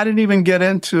 Mm-hmm. I didn't even get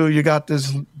into, you got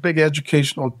this big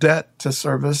educational debt to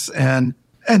service, and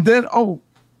then,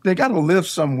 they got to live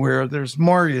somewhere. There's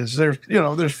mortgages, there's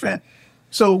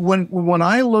So when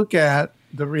I look at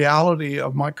the reality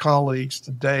of my colleagues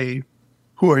today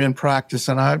who are in practice,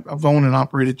 and I've owned and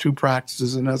operated 2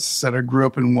 practices, and as I said, I grew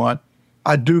up in one,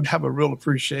 I do have a real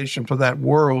appreciation for that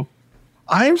world.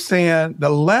 I'm saying the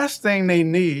last thing they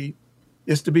need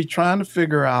is to be trying to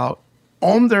figure out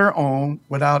on their own,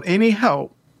 without any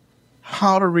help,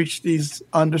 how to reach these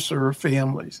underserved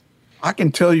families. I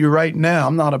can tell you right now,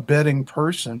 I'm not a betting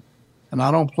person, and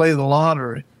I don't play the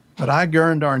lottery, but I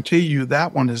guarantee you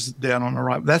that one is dead on the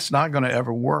right. That's not going to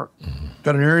ever work. Mm-hmm.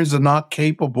 Veterinarians are not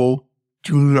capable,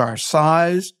 due to our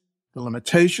size, the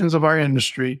limitations of our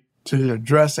industry, to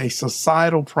address a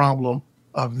societal problem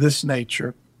of this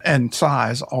nature and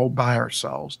size all by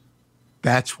ourselves.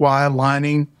 That's why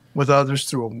aligning with others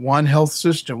through a one health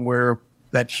system where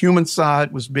that human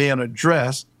side was being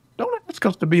addressed. Don't ask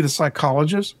us to be the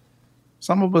psychologist.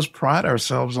 Some of us pride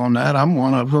ourselves on that. I'm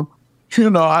one of them.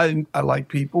 I like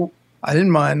people. I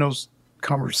didn't mind those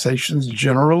conversations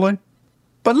generally.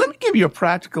 But let me give you a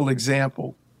practical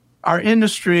example. Our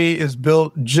industry is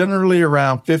built generally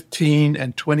around 15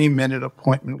 and 20-minute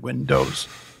appointment windows.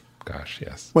 Gosh,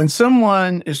 yes. When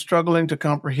someone is struggling to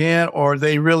comprehend, or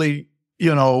they really,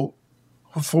 for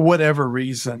whatever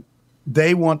reason,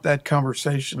 they want that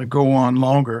conversation to go on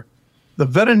longer, the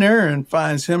veterinarian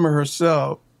finds him or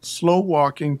herself slow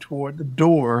walking toward the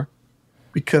door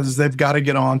because they've got to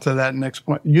get on to that next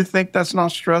point. You think that's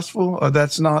not stressful, or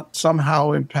that's not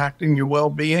somehow impacting your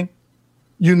well-being?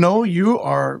 You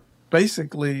are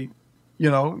basically,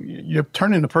 you're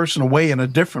turning the person away in a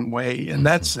different way in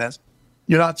that sense.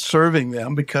 You're not serving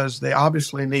them because they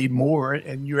obviously need more,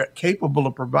 and you're capable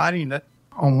of providing it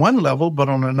on one level, but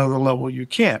on another level you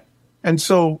can't. And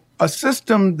so a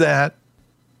system that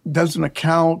doesn't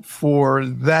account for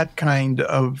that kind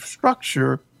of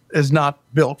structure is not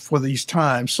built for these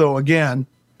times. So again,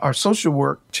 our social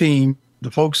work team,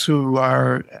 the folks who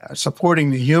are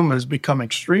supporting the humans, become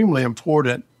extremely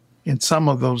important in some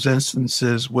of those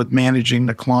instances with managing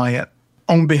the client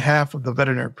on behalf of the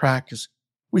veterinary practice.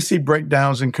 We see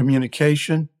breakdowns in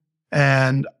communication,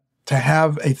 and to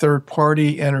have a third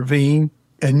party intervene,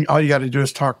 and all you got to do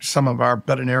is talk to some of our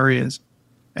veterinarians,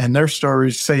 and their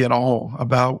stories say it all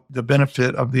about the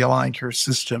benefit of the aligned care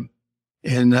system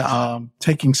in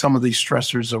taking some of these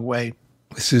stressors away.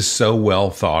 This is so well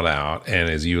thought out. And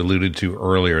as you alluded to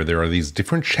earlier, there are these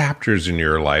different chapters in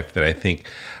your life that I think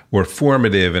were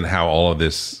formative in how all of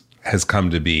this has come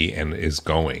to be and is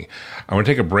going. I want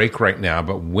to take a break right now,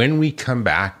 but when we come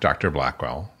back, Dr.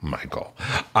 Blackwell, Michael,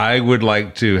 I would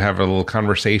like to have a little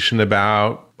conversation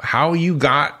about how you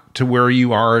got to where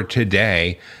you are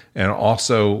today, and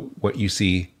also what you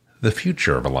see the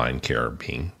future of aligned care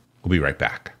being. We'll be right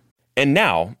back. And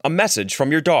now, a message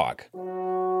from your dog.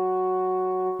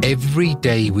 Every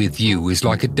day with you is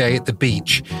like a day at the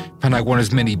beach, and I want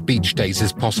as many beach days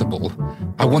as possible.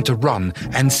 I want to run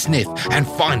and sniff and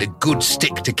find a good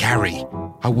stick to carry.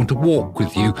 I want to walk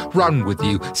with you, run with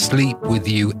you, sleep with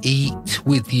you, eat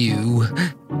with you.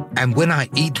 And when I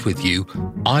eat with you,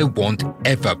 I want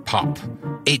Everpup.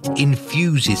 It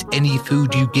infuses any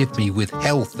food you give me with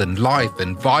health and life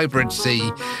and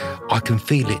vibrancy. I can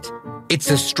feel it. It's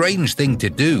a strange thing to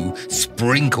do,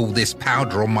 sprinkle this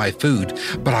powder on my food,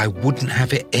 but I wouldn't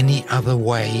have it any other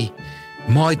way.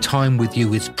 My time with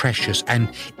you is precious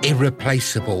and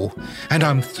irreplaceable, and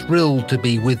I'm thrilled to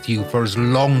be with you for as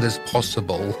long as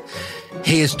possible.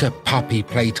 Here's to puppy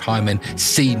playtime and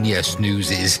senior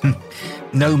snoozes.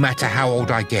 No matter how old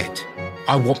I get,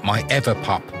 I want my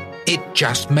Everpup. It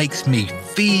just makes me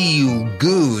feel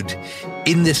good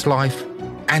in this life.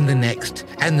 And the next,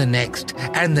 and the next,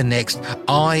 and the next.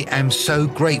 I am so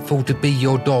grateful to be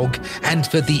your dog and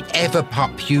for the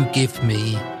Everpup you give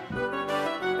me.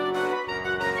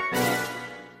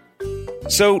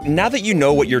 So now that you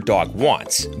know what your dog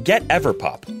wants, get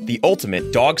Everpup, the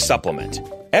ultimate dog supplement.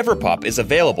 Everpup is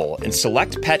available in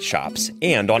select pet shops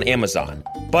and on Amazon.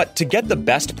 But to get the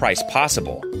best price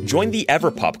possible, join the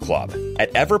Everpup Club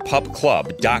at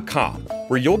everpupclub.com,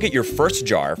 where you'll get your first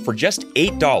jar for just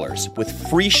 $8 with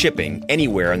free shipping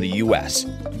anywhere in the U.S.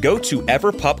 Go to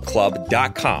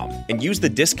everpupclub.com and use the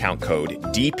discount code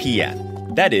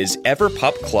DPN. That is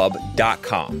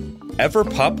everpupclub.com.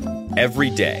 Everpup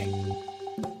every day.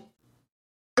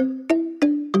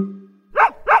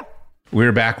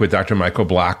 We're back with Dr. Michael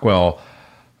Blackwell.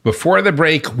 Before the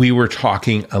break, we were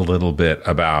talking a little bit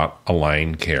about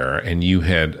aligned care, and you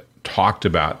had talked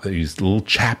about these little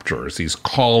chapters, these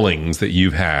callings that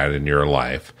you've had in your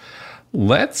life.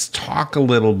 Let's talk a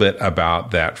little bit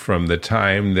about that from the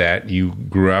time that you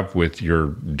grew up with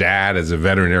your dad as a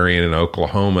veterinarian in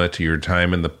Oklahoma to your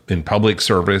time in public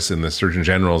service in the Surgeon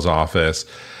General's office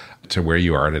to where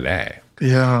you are today.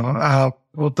 Yeah.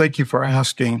 Well, thank you for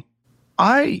asking.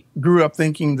 I grew up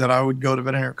thinking that I would go to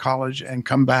veterinary college and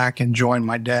come back and join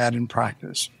my dad in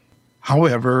practice.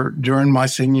 However, during my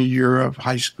senior year of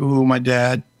high school, my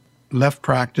dad left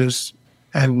practice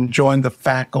and joined the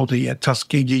faculty at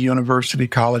Tuskegee University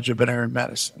College of Veterinary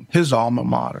Medicine, his alma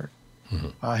mater.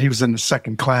 Mm-hmm. He was in the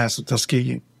second class at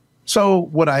Tuskegee. So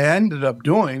what I ended up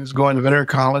doing is going to veterinary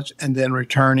college and then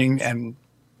returning and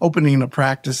opening a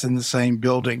practice in the same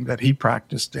building that he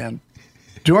practiced in.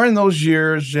 During those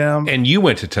years, Jim. And you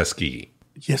went to Tuskegee.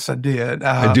 Yes, I did.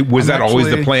 Was that always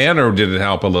the plan, or did it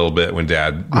help a little bit when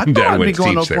Dad I went thought I'd be to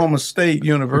going to teach there? Oklahoma State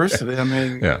University. I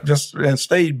mean, just and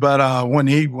stayed. But when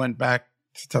he went back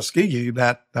to Tuskegee,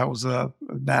 that was a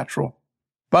natural.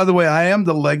 By the way, I am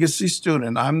the legacy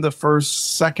student. I'm the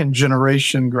second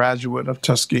generation graduate of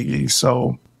Tuskegee.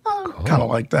 So kind of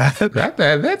like that.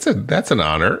 That's an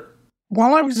honor.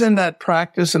 While I was in that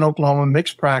practice in Oklahoma,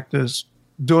 mixed practice,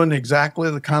 doing exactly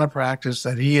the kind of practice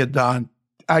that he had done,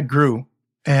 I grew.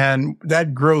 And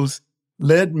that growth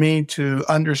led me to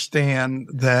understand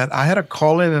that I had a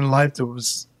calling in life that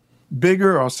was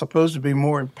bigger or supposed to be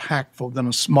more impactful than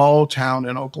a small town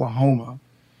in Oklahoma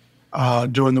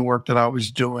doing the work that I was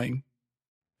doing.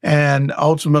 And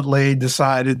ultimately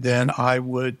decided then I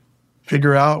would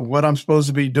figure out what I'm supposed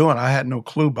to be doing. I had no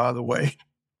clue, by the way.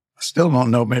 I still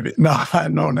don't know, maybe. No, I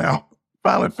know now.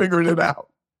 Finally figured it out.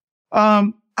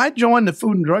 I joined the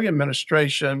Food and Drug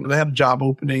Administration. They had a job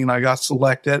opening, and I got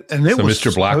selected. And so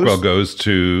Dr.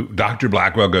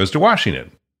 Blackwell goes to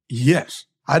Washington. Yes.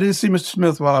 I didn't see Mr.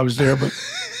 Smith while I was there, but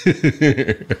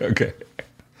okay.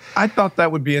 I thought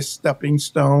that would be a stepping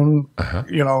stone,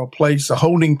 a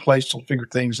holding place to figure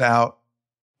things out.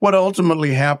 What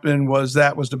ultimately happened was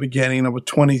that was the beginning of a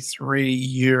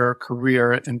 23-year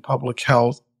career in public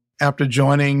health. After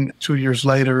joining 2 years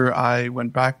later, I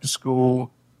went back to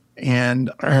school and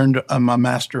earned my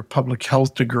Master of Public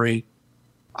Health degree.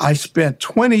 I spent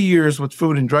 20 years with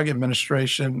Food and Drug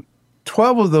Administration,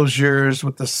 12 of those years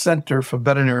with the Center for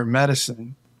Veterinary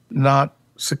Medicine, not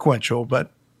sequential,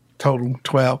 but total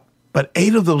 12. But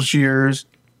 8 of those years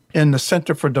in the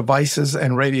Center for Devices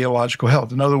and Radiological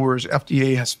Health. In other words,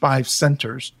 FDA has 5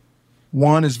 centers.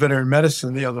 One is veterinary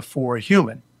medicine, the other 4 are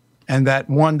human. And that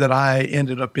one that I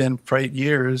ended up in for 8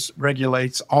 years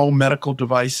regulates all medical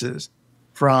devices,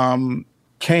 from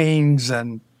canes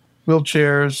and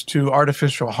wheelchairs to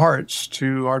artificial hearts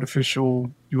to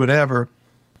artificial whatever.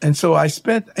 And so I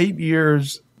spent 8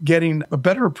 years getting a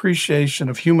better appreciation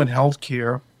of human health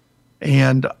care.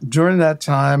 And during that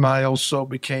time, I also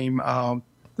became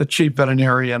the chief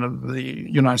veterinarian of the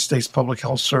United States Public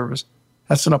Health Service.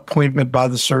 That's an appointment by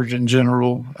the Surgeon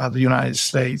General of the United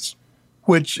States,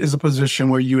 which is a position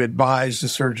where you advise the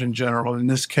Surgeon General. In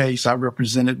this case, I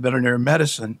represented veterinary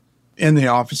medicine in the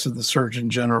office of the Surgeon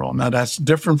General. Now, that's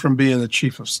different from being the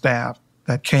chief of staff.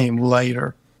 That came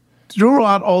later.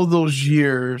 Throughout all those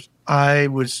years, I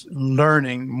was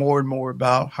learning more and more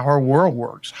about how our world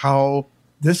works, how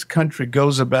this country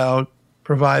goes about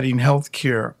providing health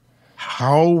care,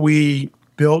 how we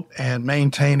built and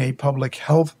maintain a public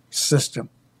health system,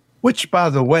 which, by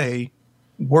the way,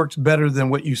 works better than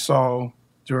what you saw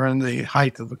during the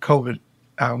height of the COVID.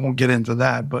 I won't get into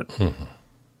that, but you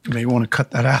may want to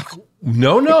cut that out.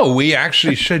 No, we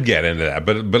actually should get into that,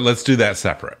 but let's do that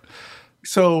separate.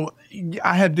 So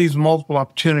I had these multiple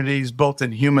opportunities, both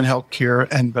in human health care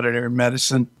and veterinary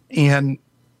medicine. And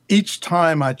each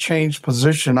time I changed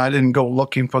position, I didn't go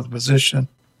looking for the position.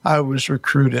 I was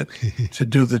recruited to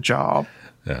do the job,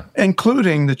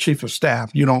 including the chief of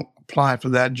staff. You don't apply for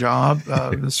that job.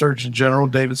 The Surgeon General,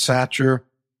 David Satcher,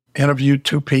 interviewed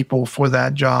 2 people for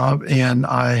that job. And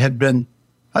I'd been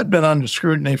under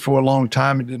scrutiny for a long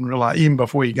time and didn't realize, even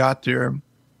before he got there,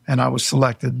 and I was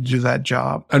selected to do that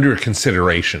job. Under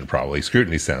consideration, probably.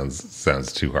 Scrutiny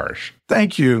sounds too harsh.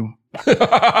 Thank you.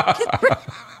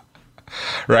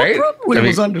 Right? Well,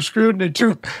 was under scrutiny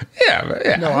too.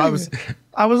 Yeah. No,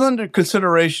 I was under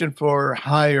consideration for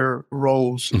higher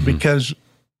roles because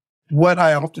what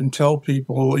I often tell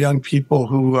people, young people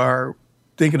who are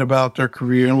thinking about their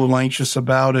career and a little anxious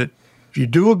about it, if you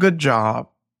do a good job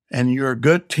and you're a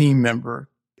good team member,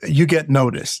 you get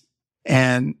noticed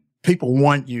and people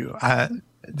want you.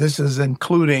 This is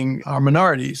including our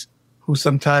minorities who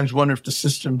sometimes wonder if the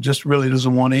system just really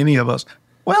doesn't want any of us.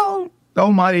 Well, the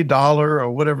almighty dollar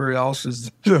or whatever else is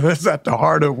at the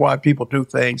heart of why people do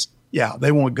things. Yeah,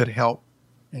 they want good help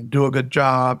and do a good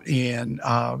job, and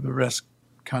the rest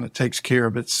kind of takes care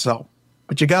of itself.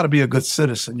 But you got to be a good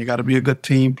citizen. You got to be a good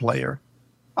team player.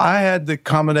 I had the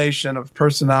combination of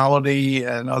personality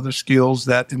and other skills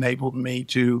that enabled me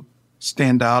to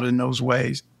stand out in those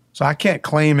ways. So I can't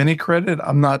claim any credit.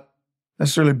 I'm not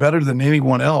necessarily better than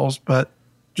anyone else, but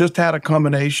just had a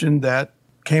combination that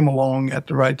came along at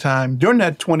the right time. During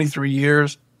that 23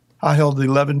 years, I held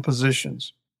 11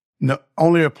 positions.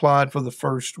 Only applied for the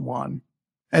first one.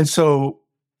 And so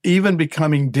even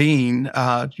becoming dean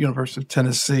at University of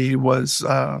Tennessee was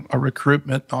a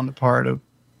recruitment on the part of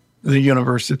the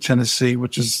University of Tennessee,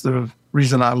 which is the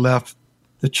reason I left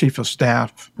the chief of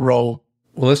staff role.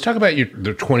 Well, let's talk about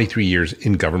the 23 years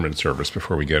in government service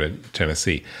before we go to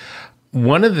Tennessee.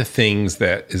 One of the things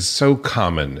that is so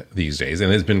common these days,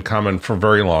 and has been common for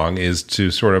very long, is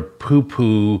to sort of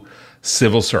poo-poo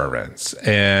civil servants.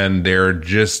 And they're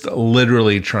just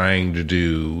literally trying to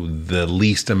do the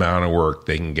least amount of work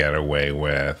they can get away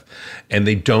with. And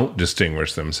they don't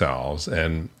distinguish themselves.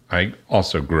 And I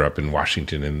also grew up in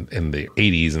Washington in the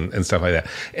 80s and stuff like that.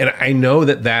 And I know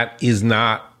that is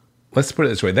not, let's put it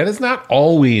this way, that is not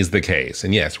always the case.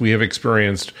 And yes, we have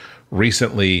experienced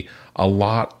recently a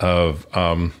lot of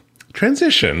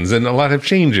transitions and a lot of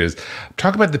changes.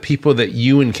 Talk about the people that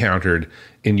you encountered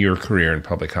in your career in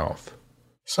public health.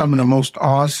 Some of the most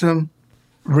awesome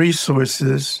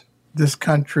resources this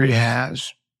country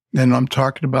has, and I'm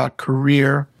talking about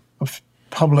career of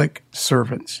public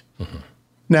servants. Mm-hmm.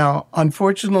 Now,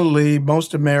 unfortunately,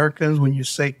 most Americans, when you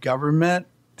say government,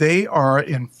 they are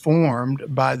informed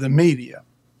by the media,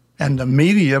 and the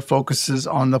media focuses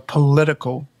on the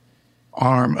political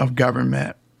arm of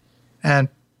government, and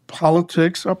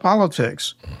politics are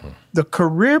politics. Mm-hmm. The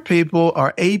career people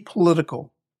are apolitical.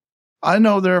 I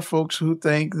know there are folks who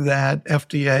think that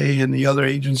FDA and the other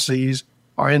agencies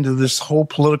are into this whole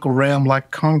political realm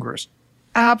like Congress.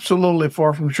 Absolutely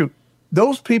far from true.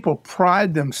 Those people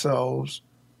pride themselves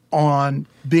on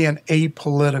being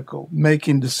apolitical,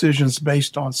 making decisions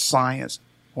based on science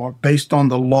or based on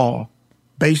the law,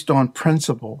 based on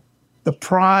principle. The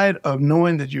pride of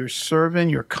knowing that you're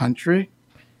serving your country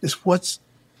is what's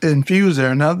infused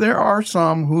there. Now, there are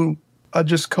some who are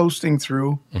just coasting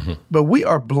through, but we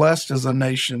are blessed as a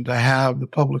nation to have the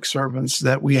public servants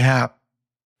that we have.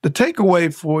 The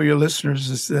takeaway for your listeners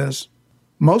is this: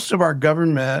 most of our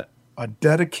government are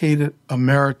dedicated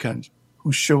Americans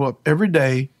who show up every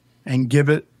day and give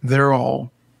it their all.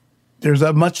 There's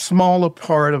a much smaller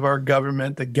part of our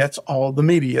government that gets all the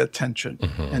media attention,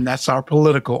 and that's our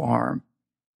political arm.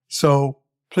 So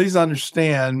please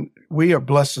understand, we are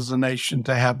blessed as a nation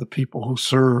to have the people who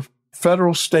serve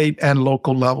federal, state, and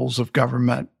local levels of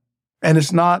government. And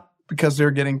it's not because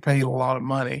they're getting paid a lot of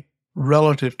money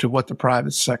relative to what the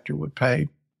private sector would pay.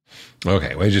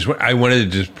 Okay, well, I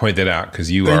wanted to just point that out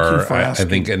because you Thank are, you for I asking.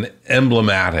 think, an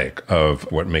emblematic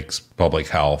of what makes public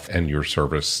health and your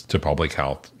service to public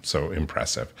health so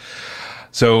impressive.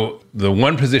 So the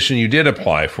one position you did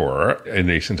apply for in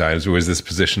recent times was this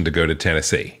position to go to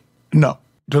Tennessee. No,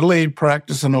 delayed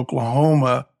practice in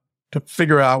Oklahoma to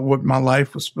figure out what my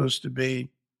life was supposed to be.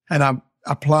 And I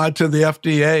applied to the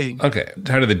FDA. Okay,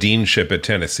 how did the deanship at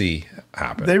Tennessee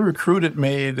happen? They recruited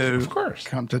me to Of course.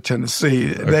 come to Tennessee.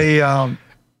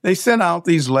 They sent out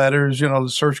these letters, the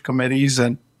search committees,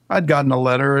 and I'd gotten a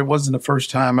letter. It wasn't the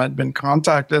first time I'd been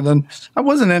contacted, and I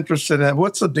wasn't interested in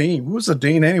what's a dean? Who's a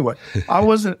dean anyway? I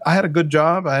had a good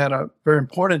job. I had a very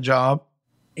important job.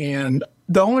 And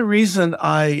the only reason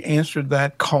I answered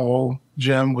that call,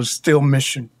 Jim, was still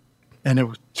mission. And it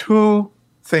was two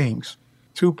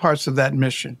parts of that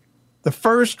mission. The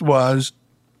first was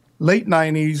late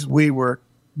 90s, we were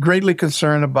greatly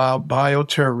concerned about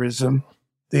bioterrorism.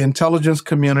 The intelligence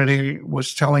community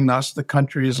was telling us the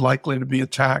country is likely to be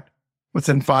attacked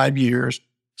within 5 years.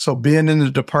 So being in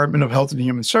the Department of Health and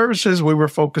Human Services, we were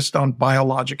focused on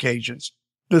biologic agents,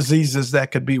 diseases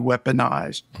that could be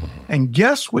weaponized. And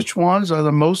guess which ones are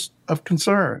the most of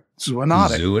concern?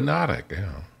 Zoonotic. Zoonotic,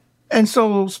 yeah. And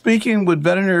so speaking with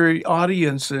veterinary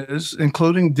audiences,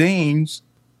 including deans,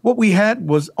 what we had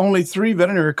was only 3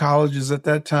 veterinary colleges at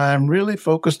that time really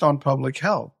focused on public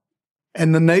health.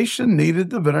 And the nation needed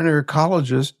the veterinary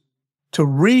colleges to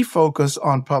refocus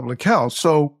on public health.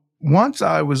 So once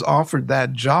I was offered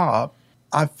that job,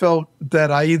 I felt that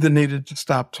I either needed to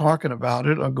stop talking about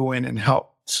it or go in and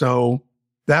help. So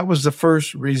that was the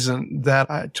first reason that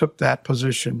I took that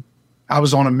position. I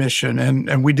was on a mission,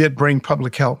 and we did bring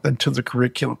public health into the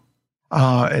curriculum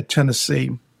at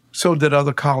Tennessee. So did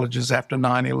other colleges after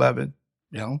 9/11.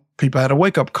 People had a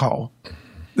wake-up call.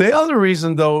 The other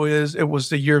reason, though, is it was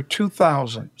the year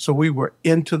 2000. So we were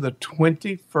into the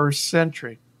 21st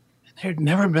century. There had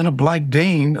never been a black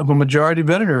dean of a majority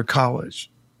veterinary college.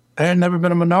 There had never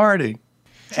been a minority.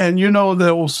 And the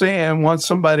old saying, once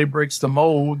somebody breaks the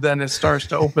mold, then it starts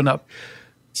to open up.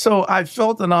 So I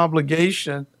felt an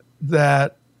obligation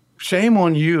that shame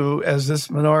on you as this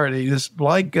minority, this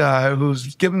black guy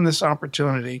who's given this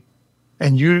opportunity,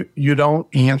 and you don't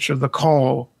answer the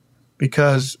call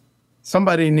because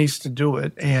somebody needs to do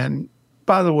it. And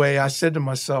by the way, I said to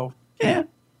myself,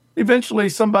 eventually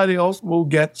somebody else will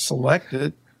get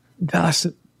selected. Then I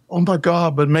said, oh my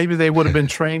God, but maybe they would have been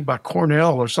trained by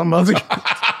Cornell or some other.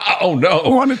 Oh no. I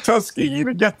wanted Tuskegee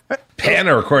to get that. Penn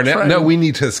or Cornell? No, we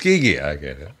need Tuskegee. I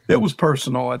get it. It was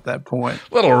personal at that point.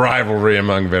 Little rivalry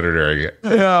among veterinary.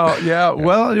 Yeah.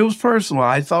 Well, it was personal.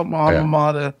 I thought my alma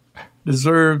mater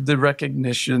deserved the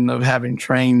recognition of having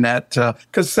trained that,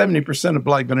 because 70% of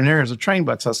black veterinarians are trained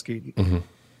by Tuskegee. Mm-hmm.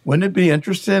 Wouldn't it be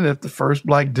interesting if the first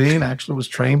black dean actually was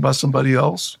trained by somebody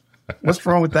else? What's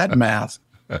wrong with that math?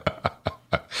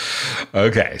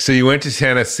 Okay, so you went to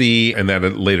Tennessee, and that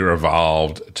later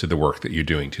evolved to the work that you're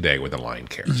doing today with Aligned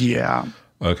Care. Yeah.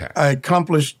 Okay. I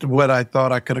accomplished what I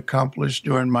thought I could accomplish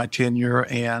during my tenure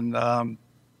and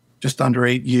just under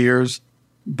 8 years.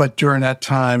 But during that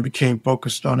time, became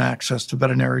focused on access to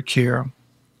veterinary care,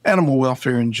 animal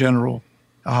welfare in general.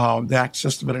 The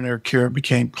access to veterinary care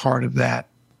became part of that.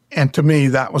 And to me,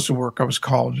 that was the work I was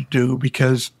called to do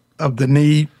because of the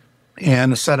need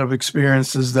and a set of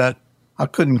experiences that I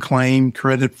couldn't claim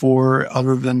credit for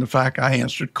other than the fact I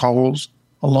answered calls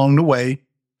along the way.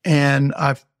 And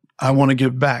I want to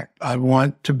give back. I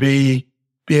want to be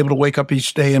able to wake up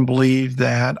each day and believe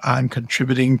that I'm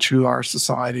contributing to our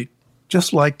society,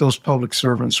 just like those public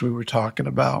servants we were talking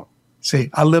about. See,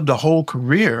 I lived a whole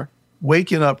career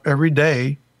waking up every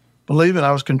day, believing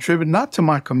I was contributing not to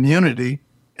my community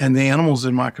and the animals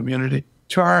in my community,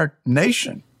 to our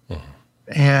nation. Mm-hmm.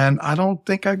 And I don't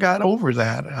think I got over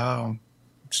that. I'm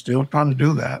still trying to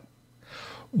do that.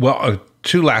 Well,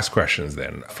 2 last questions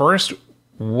then. First,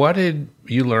 what did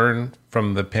you learn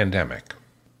from the pandemic?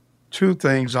 2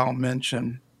 things I'll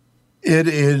mention. It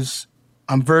is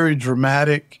a very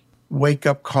dramatic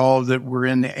wake-up call that we're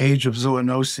in the age of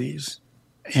zoonoses.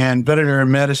 And veterinary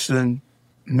medicine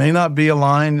may not be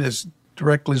aligned as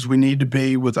directly as we need to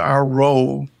be with our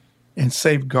role in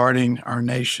safeguarding our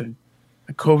nation.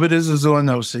 COVID is a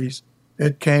zoonoses.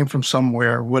 It came from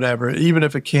somewhere, whatever. Even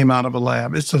if it came out of a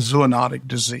lab, it's a zoonotic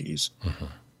disease. Mm-hmm.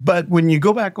 But when you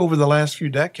go back over the last few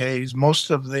decades,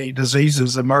 most of the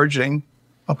diseases emerging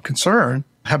of concern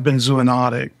have been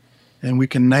zoonotic. And we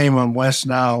can name them: West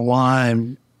Nile,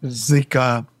 Lyme,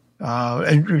 Zika,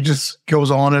 and it just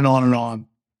goes on and on and on.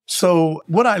 So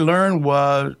what I learned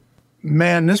was,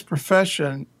 man, this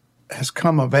profession has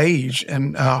come of age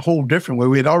in a whole different way.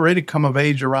 We had already come of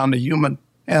age around the human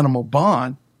animal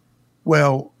bond.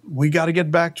 Well, we got to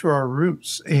get back to our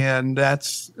roots. And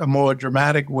that's a more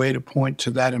dramatic way to point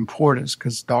to that importance,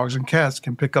 because dogs and cats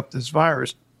can pick up this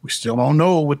virus. We still don't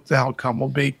know what the outcome will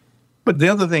be. But the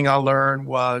other thing I learned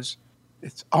was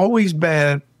it's always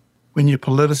bad when you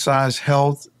politicize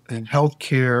health and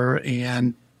healthcare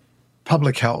and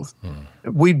public health.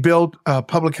 We built a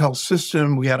public health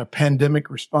system. We had a pandemic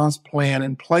response plan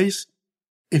in place.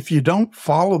 If you don't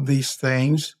follow these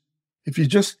things, if you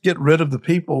just get rid of the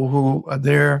people who are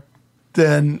there,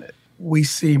 then we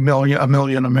see a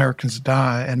million Americans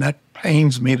die. And that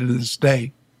pains me to this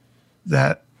day,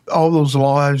 that all those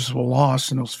lives were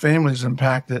lost and those families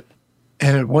impacted.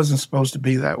 And it wasn't supposed to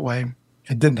be that way.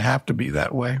 It didn't have to be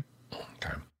that way.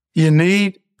 Okay. You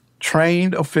need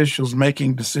trained officials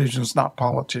making decisions, not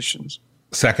politicians.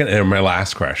 Second, and my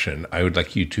last question, I would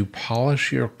like you to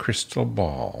polish your crystal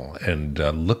ball and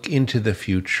look into the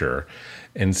future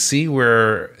and see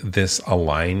where this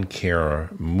aligned care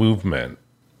movement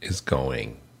is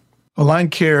going.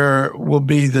 Aligned care will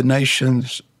be the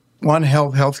nation's one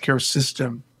healthcare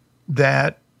system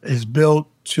that is built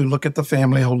to look at the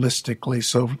family holistically.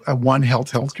 So a one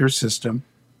healthcare system.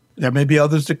 There may be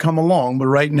others that come along, but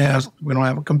right now we don't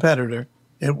have a competitor.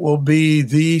 It will be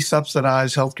the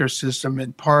subsidized healthcare system,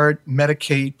 in part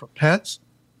Medicaid for pets,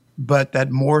 but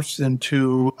that morphs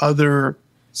into other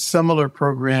similar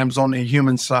programs on the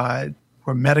human side,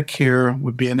 where Medicare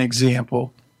would be an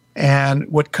example. And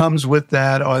what comes with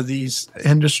that are these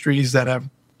industries that have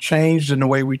changed in the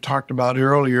way we talked about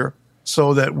earlier,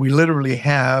 so that we literally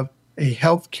have a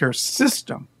healthcare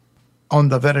system on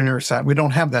the veterinary side. We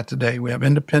don't have that today. We have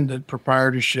independent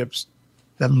proprietorships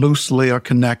that loosely are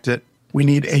connected. We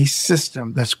need a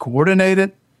system that's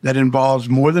coordinated, that involves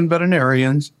more than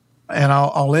veterinarians. And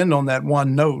I'll end on that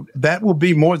one note. That will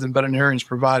be more than veterinarians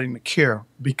providing the care,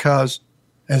 because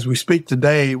as we speak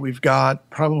today, we've got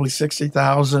probably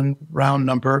 60,000 round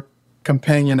number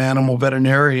companion animal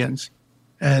veterinarians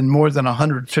and more than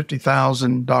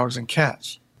 150,000 dogs and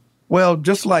cats. Well,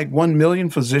 just like 1 million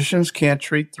physicians can't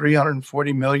treat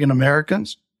 340 million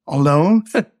Americans alone,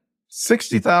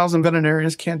 60,000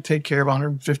 veterinarians can't take care of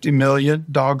 150 million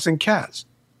dogs and cats.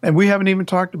 And we haven't even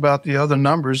talked about the other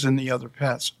numbers in the other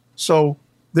pets. So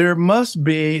there must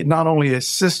be not only a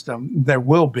system, there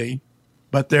will be,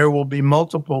 but there will be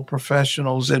multiple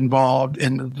professionals involved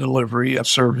in the delivery of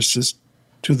services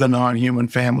to the non-human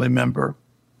family member.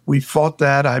 We fought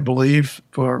that, I believe,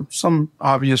 for some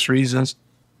obvious reasons.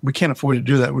 We can't afford to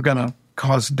do that. We're going to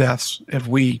cause deaths if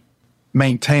we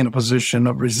maintain a position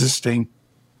of resisting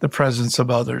the presence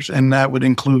of others. And that would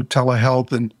include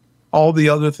telehealth and all the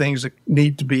other things that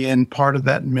need to be in part of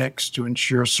that mix to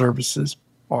ensure services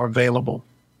are available.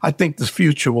 I think the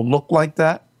future will look like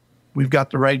that. We've got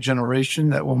the right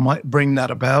generation that will bring that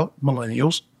about,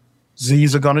 millennials.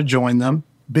 Zs are going to join them.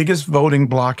 Biggest voting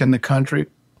bloc in the country.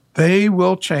 They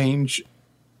will change.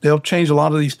 They'll change a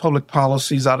lot of these public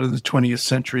policies out of the 20th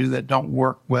century that don't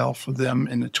work well for them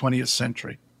in the 20th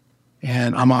century.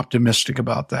 And I'm optimistic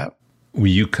about that. Will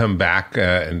you come back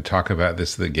and talk about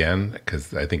this again?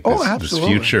 Because I think this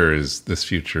future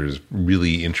is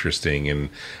really interesting, and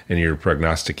your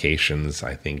prognostications,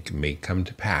 I think, may come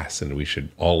to pass, and we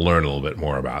should all learn a little bit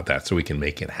more about that so we can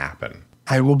make it happen.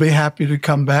 I will be happy to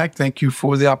come back. Thank you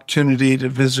for the opportunity to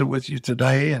visit with you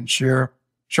today and share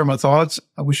my thoughts.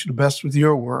 I wish you the best with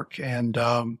your work, and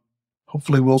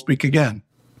hopefully we'll speak again.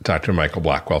 Dr. Michael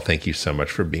Blackwell, thank you so much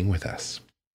for being with us.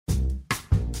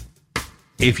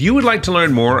 If you would like to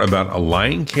learn more about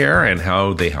Align Care and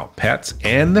how they help pets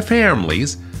and the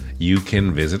families, you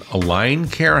can visit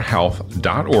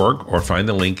aligncarehealth.org or find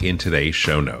the link in today's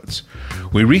show notes.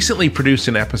 We recently produced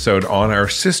an episode on our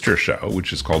sister show,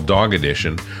 which is called Dog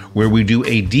Edition, where we do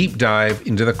a deep dive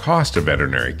into the cost of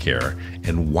veterinary care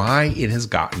and why it has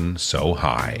gotten so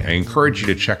high. I encourage you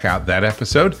to check out that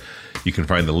episode. You can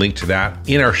find the link to that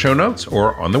in our show notes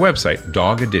or on the website,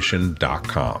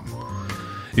 dogedition.com.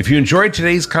 If you enjoyed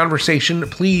today's conversation,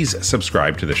 please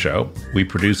subscribe to the show. We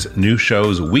produce new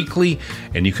shows weekly,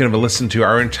 and you can have a listen to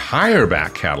our entire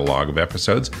back catalog of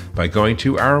episodes by going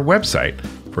to our website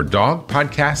for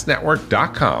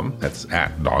dogpodcastnetwork.com. That's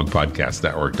at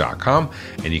dogpodcastnetwork.com,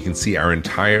 and you can see our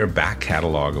entire back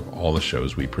catalog of all the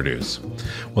shows we produce.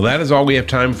 Well, that is all we have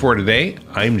time for today.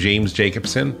 I'm James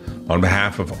Jacobson. On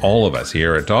behalf of all of us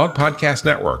here at Dog Podcast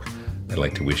Network, I'd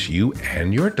like to wish you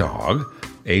and your dog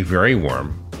a very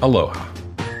warm aloha.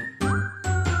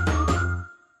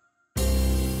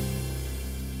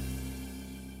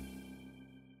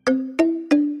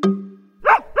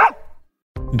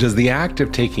 Does the act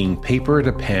of taking paper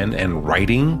to pen and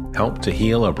writing help to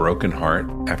heal a broken heart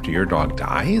after your dog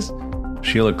dies?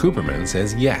 Sheila Cooperman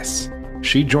says yes.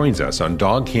 She joins us on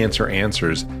Dog Cancer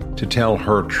Answers to tell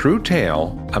her true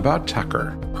tale about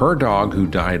Tucker, her dog who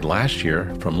died last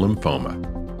year from lymphoma.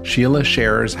 Sheila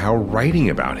shares how writing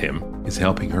about him is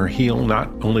helping her heal not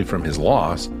only from his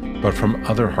loss, but from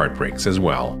other heartbreaks as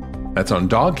well. That's on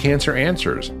Dog Cancer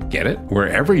Answers. Get it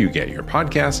wherever you get your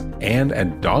podcasts and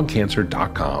at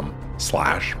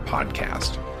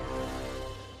dogcancer.com/podcast.